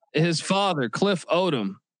 And his father, Cliff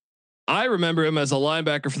Odom, I remember him as a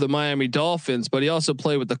linebacker for the Miami Dolphins, but he also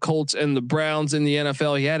played with the Colts and the Browns in the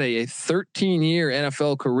NFL. He had a 13-year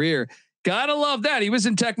NFL career. Gotta love that. He was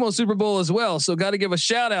in Tecmo Super Bowl as well. So got to give a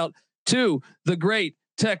shout out to the great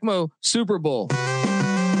Tecmo Super Bowl.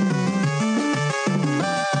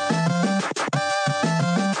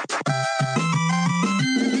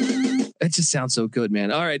 It just sounds so good,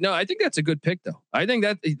 man. All right. No, I think that's a good pick though. I think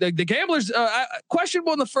that the Gamblers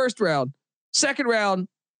questionable in the first round, second round.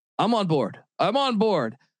 I'm on board.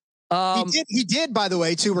 He did, by the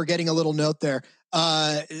way, too. We're getting a little note there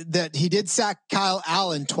that he did sack Kyle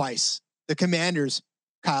Allen twice. The Commanders,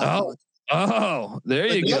 Kyle Allen. Oh, there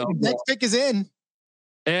you go. Next pick is in.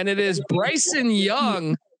 And it is Bryson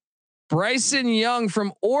Young. Bryson Young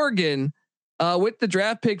from Oregon with the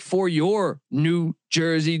draft pick for your New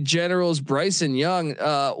Jersey Generals. Bryson Young,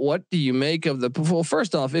 what do you make of well,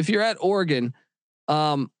 first off, if you're at Oregon,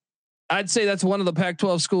 I'd say that's one of the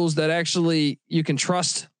Pac-12 schools that actually you can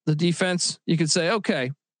trust the defense. You could say,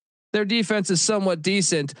 okay, their defense is somewhat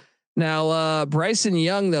decent. Now, Bryson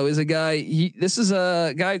Young though is a guy. This is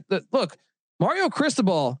a guy that look, Mario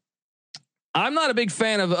Cristobal. I'm not a big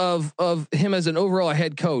fan of him as an overall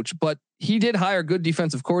head coach, but he did hire good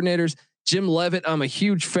defensive coordinators. Jim Leavitt, I'm a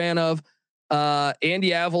huge fan of. Andy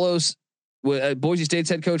Avalos, Boise State's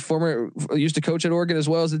head coach, used to coach at Oregon as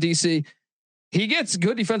well as the DC. He gets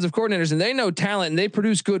good defensive coordinators and they know talent and they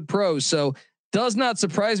produce good pros. So does not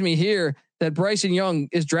surprise me here that Bryson Young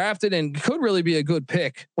is drafted and could really be a good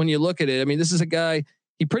pick when you look at it. I mean, this is a guy,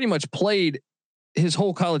 he pretty much played his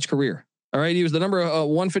whole college career. All right. He was the number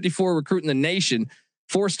 154 recruit in the nation,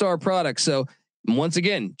 4-star product. So once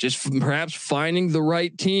again, just perhaps finding the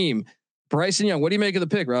right team. Bryson Young, what do you make of the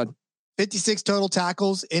pick, Rod? 56 total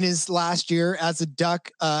tackles in his last year as a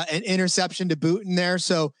Duck, an interception to boot in there.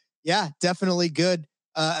 So yeah, definitely good.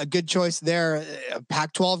 A good choice there. A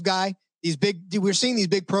Pac-12 guy. We're seeing these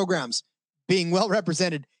big programs being well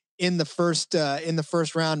represented in the first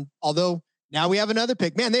round. Although now we have another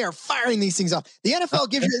pick. Man, they are firing these things off. The NFL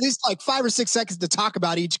gives you at least like 5 or 6 seconds to talk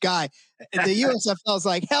about each guy. The USFL is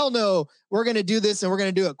like, hell no, we're going to do this and we're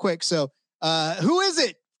going to do it quick. So who is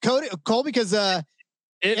it? Cole, because it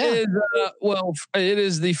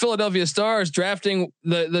is the Philadelphia Stars drafting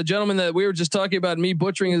the gentleman that we were just talking about, me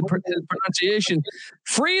butchering his pronunciation,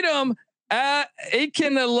 Freedom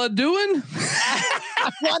Aiken Laduin.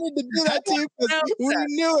 I wanted to do that too because we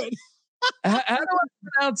knew it. How do I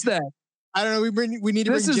pronounce that? I don't know. We need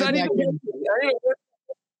to bring Jim back in.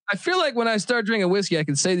 I feel like when I start drinking whiskey, I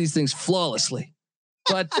can say these things flawlessly.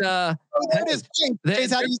 But there it is.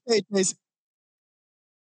 Chase, how do you say it, Chase?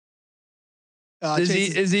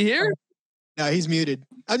 Is he here? No, he's muted.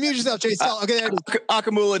 Unmute yourself, Chase. Okay, there it is.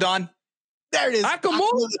 Akamulodon. There it is.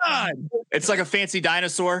 Akamulodon. It's like a fancy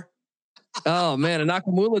dinosaur. Oh man, an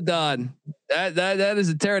Akamulodon. That is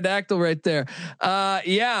a pterodactyl right there.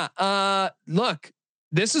 Look,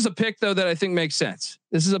 this is a pick though that I think makes sense.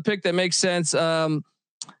 This is a pick that makes sense.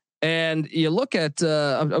 And you look at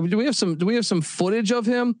do we have some footage of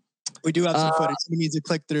him? We do have some footage. We need to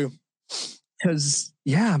click through. Because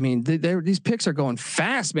I mean, these picks are going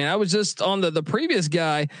fast, man. I was just on the previous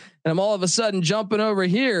guy, and I'm all of a sudden jumping over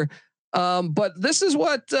here. But this is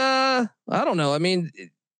what I don't know. I mean,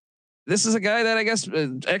 this is a guy that I guess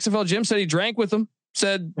XFL Jim said he drank with him.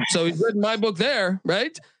 Said so. He's read my book there,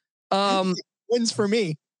 right? Wins for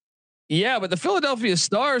me. Yeah, but the Philadelphia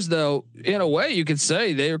Stars, though, in a way, you could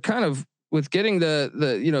say they were kind of with getting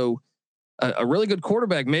a really good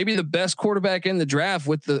quarterback, maybe the best quarterback in the draft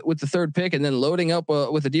with the third pick, and then loading up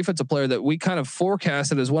with a defensive player that we kind of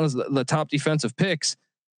forecasted as one of the top defensive picks.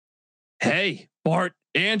 Hey, Bart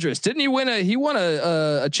Andrus, didn't he win he won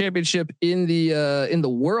a championship in the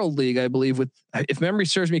World League, I believe, with, if memory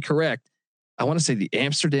serves me correct, I want to say the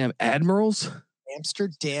Amsterdam Admirals.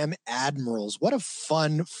 Amsterdam Admirals. What a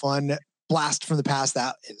fun blast from the past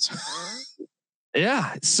that is.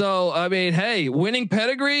 Yeah. So, I mean, hey, winning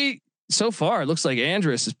pedigree so far. It looks like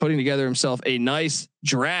Andrus is putting together himself a nice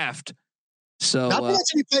draft. So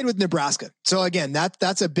he played with Nebraska. So again,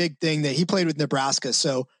 that's a big thing that he played with Nebraska.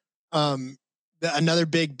 So another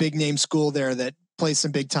big name school there that plays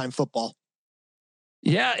some big time football.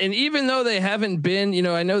 Yeah. And even though they haven't been,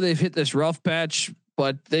 I know they've hit this rough patch,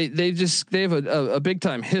 but they have a big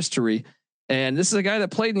time history. And this is a guy that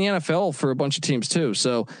played in the NFL for a bunch of teams too.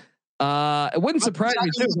 So it wouldn't surprise me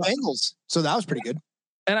too. Bengals. So that was pretty good.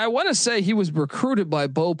 And I want to say he was recruited by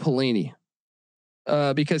Bo Pelini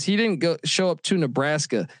because he didn't show up to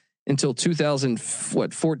Nebraska until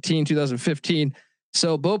 2014, 2015.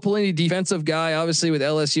 So Bo Pelini, defensive guy, obviously with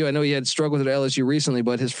LSU. I know he had struggled at LSU recently,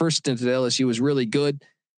 but his first stint at LSU was really good.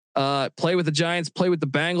 Play with the Giants, play with the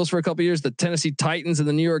Bengals for a couple of years, the Tennessee Titans and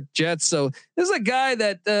the New York Jets. So this is a guy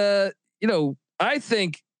that I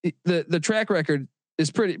think the track record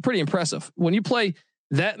is pretty impressive. When you play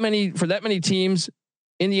that many teams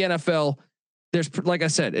in the NFL, there's, like I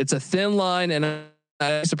said, it's a thin line, and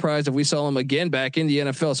I'm surprised if we saw him again back in the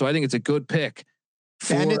NFL. So I think it's a good pick.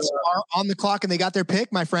 Bandits are on the clock and they got their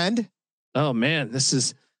pick, my friend. Oh man, this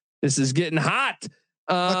is getting hot.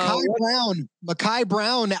 Mekhi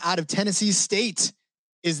Brown out of Tennessee State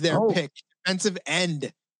is their pick. Defensive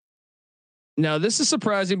end. Now this is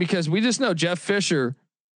surprising because we just know Jeff Fisher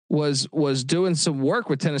was doing some work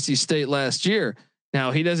with Tennessee State last year. Now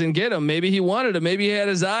he doesn't get him. Maybe he wanted him. Maybe he had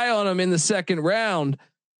his eye on him in the second round.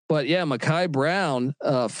 But yeah, Mekhi Brown,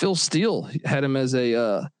 Phil Steele had him as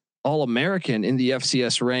a All-American in the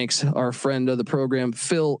FCS ranks. Our friend of the program,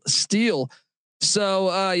 Phil Steele. So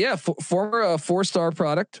former 4-star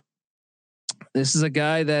product. This is a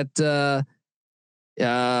guy that,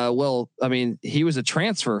 he was a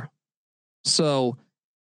transfer. So,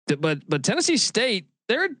 but Tennessee State,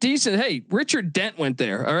 they're decent. Hey, Richard Dent went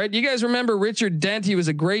there. All right. You guys remember Richard Dent? He was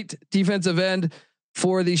a great defensive end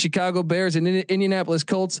for the Chicago Bears and Indianapolis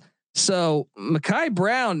Colts. So Mekhi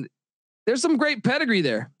Brown, there's some great pedigree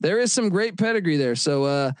there. There is some great pedigree there.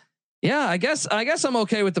 So, I guess I'm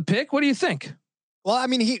okay with the pick. What do you think? Well, I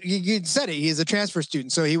mean, you said it. He's a transfer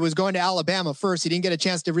student, so he was going to Alabama first. He didn't get a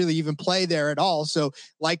chance to really even play there at all. So,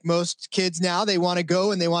 like most kids now, they want to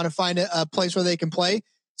go and they want to find a place where they can play.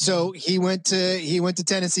 So he went to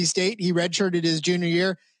Tennessee State. He redshirted his junior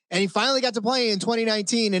year, and he finally got to play in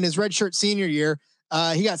 2019 in his redshirt senior year.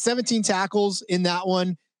 He got 17 tackles in that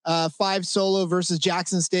one, 5 solo versus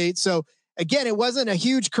Jackson State. So again, it wasn't a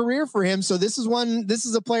huge career for him. So this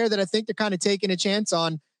is a player that I think they're kind of taking a chance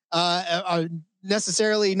on.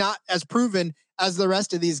 Necessarily not as proven as the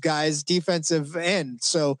rest of these guys defensive end.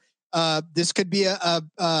 So this could be a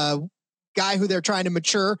guy who they're trying to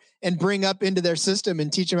mature and bring up into their system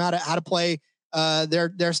and teach them how to play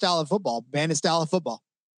their style of football, bandit style of football.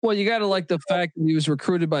 Well, you got to like the fact that he was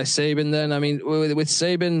recruited by Saban. Then, I mean, with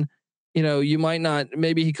Saban, you know, you might not,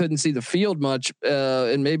 maybe he couldn't see the field much,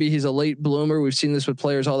 and maybe he's a late bloomer. We've seen this with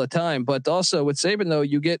players all the time, but also with Saban though,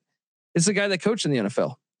 it's the guy that coached in the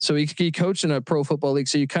NFL. So he coached in a pro football league.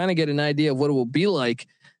 So you kind of get an idea of what it will be like.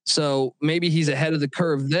 So maybe he's ahead of the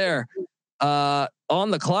curve there. On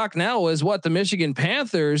the clock now is the Michigan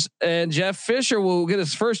Panthers, and Jeff Fisher will get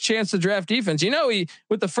his first chance to draft defense. You know,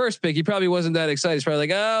 with the first pick, he probably wasn't that excited. He's probably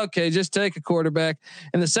like, oh, okay, just take a quarterback.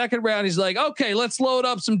 In the second round, he's like, okay, let's load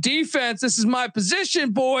up some defense. This is my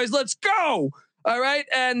position, boys. Let's go. All right.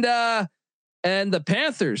 And the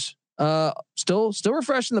Panthers, still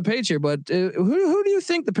refreshing the page here, but who do you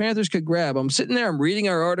think the Panthers could grab? I'm sitting there, I'm reading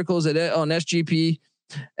our articles on SGP,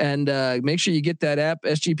 and make sure you get that app,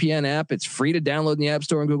 SGPN app. It's free to download in the App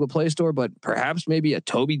Store and Google Play Store, but perhaps maybe a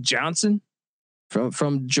Toby Johnson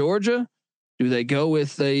from Georgia. Do they go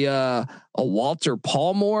with a Walter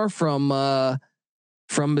Palmore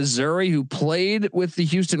from Missouri, who played with the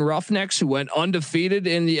Houston Roughnecks, who went undefeated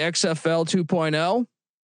in the XFL 2.0?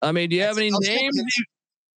 I mean, do you have any names?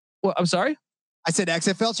 Well, I'm sorry. I said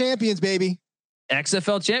XFL champions, baby.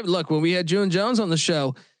 XFL champion. Look, when we had June Jones on the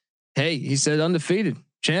show, hey, he said undefeated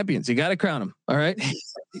champions. You got to crown them. All right.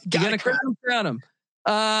 You got to crown them.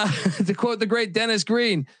 To quote the great Dennis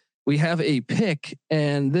Green, we have a pick,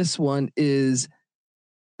 and this one is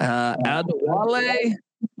Adewale.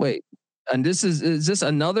 Wait, and is this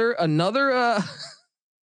another what?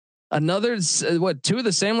 Two of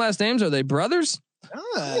the same last names? Are they brothers?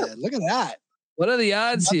 Look at that. What are the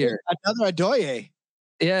odds here? Another Adoye.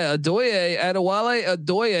 Yeah, Adewale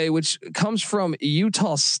Adoye, which comes from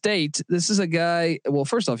Utah State. This is a guy. Well,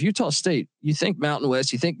 first off, Utah State. You think Mountain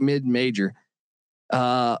West? You think mid-major?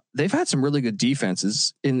 They've had some really good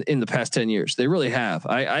defenses in the past 10 years. They really have.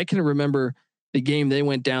 I can remember the game they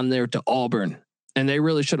went down there to Auburn, and they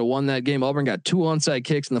really should have won that game. Auburn got 2 onside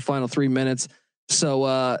kicks in the final 3 minutes.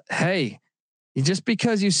 So, hey, just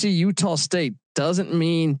because you see Utah State doesn't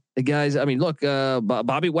mean the guys. I mean, look,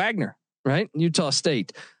 Bobby Wagner, right? Utah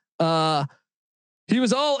State. He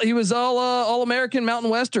was all American Mountain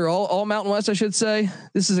West, or all Mountain West, I should say.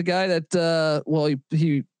 This is a guy that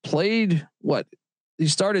he played he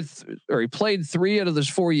started he played 3 out of those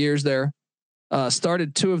 4 years there.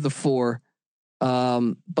 Started 2 of the 4.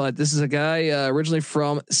 But this is a guy originally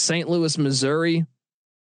from St. Louis, Missouri.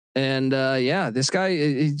 And this guy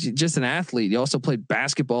is just an athlete. He also played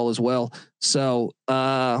basketball as well. So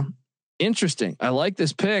interesting. I like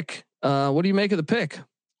this pick. What do you make of the pick?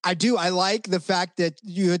 I do. I like the fact that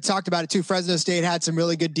you had talked about it too. Fresno State had some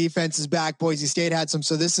really good defenses back. Boise State had some.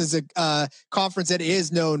 So this is a conference that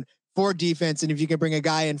is known for defense. And if you can bring a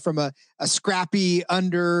guy in from a scrappy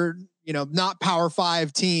not Power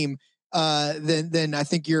 5 team, then I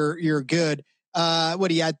think you're good.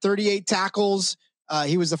 He had 38 tackles.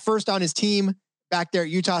 He was the first on his team back there at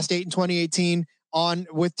Utah State in 2018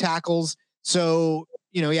 with tackles. So,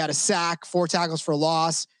 he had a sack, 4 tackles for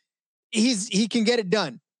loss. He can get it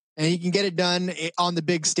done, and he can get it done on the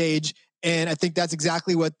big stage. And I think that's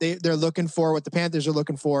exactly what they're looking for, what the Panthers are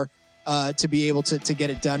looking for, to be able to get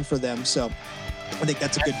it done for them. So I think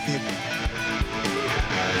that's a good pick.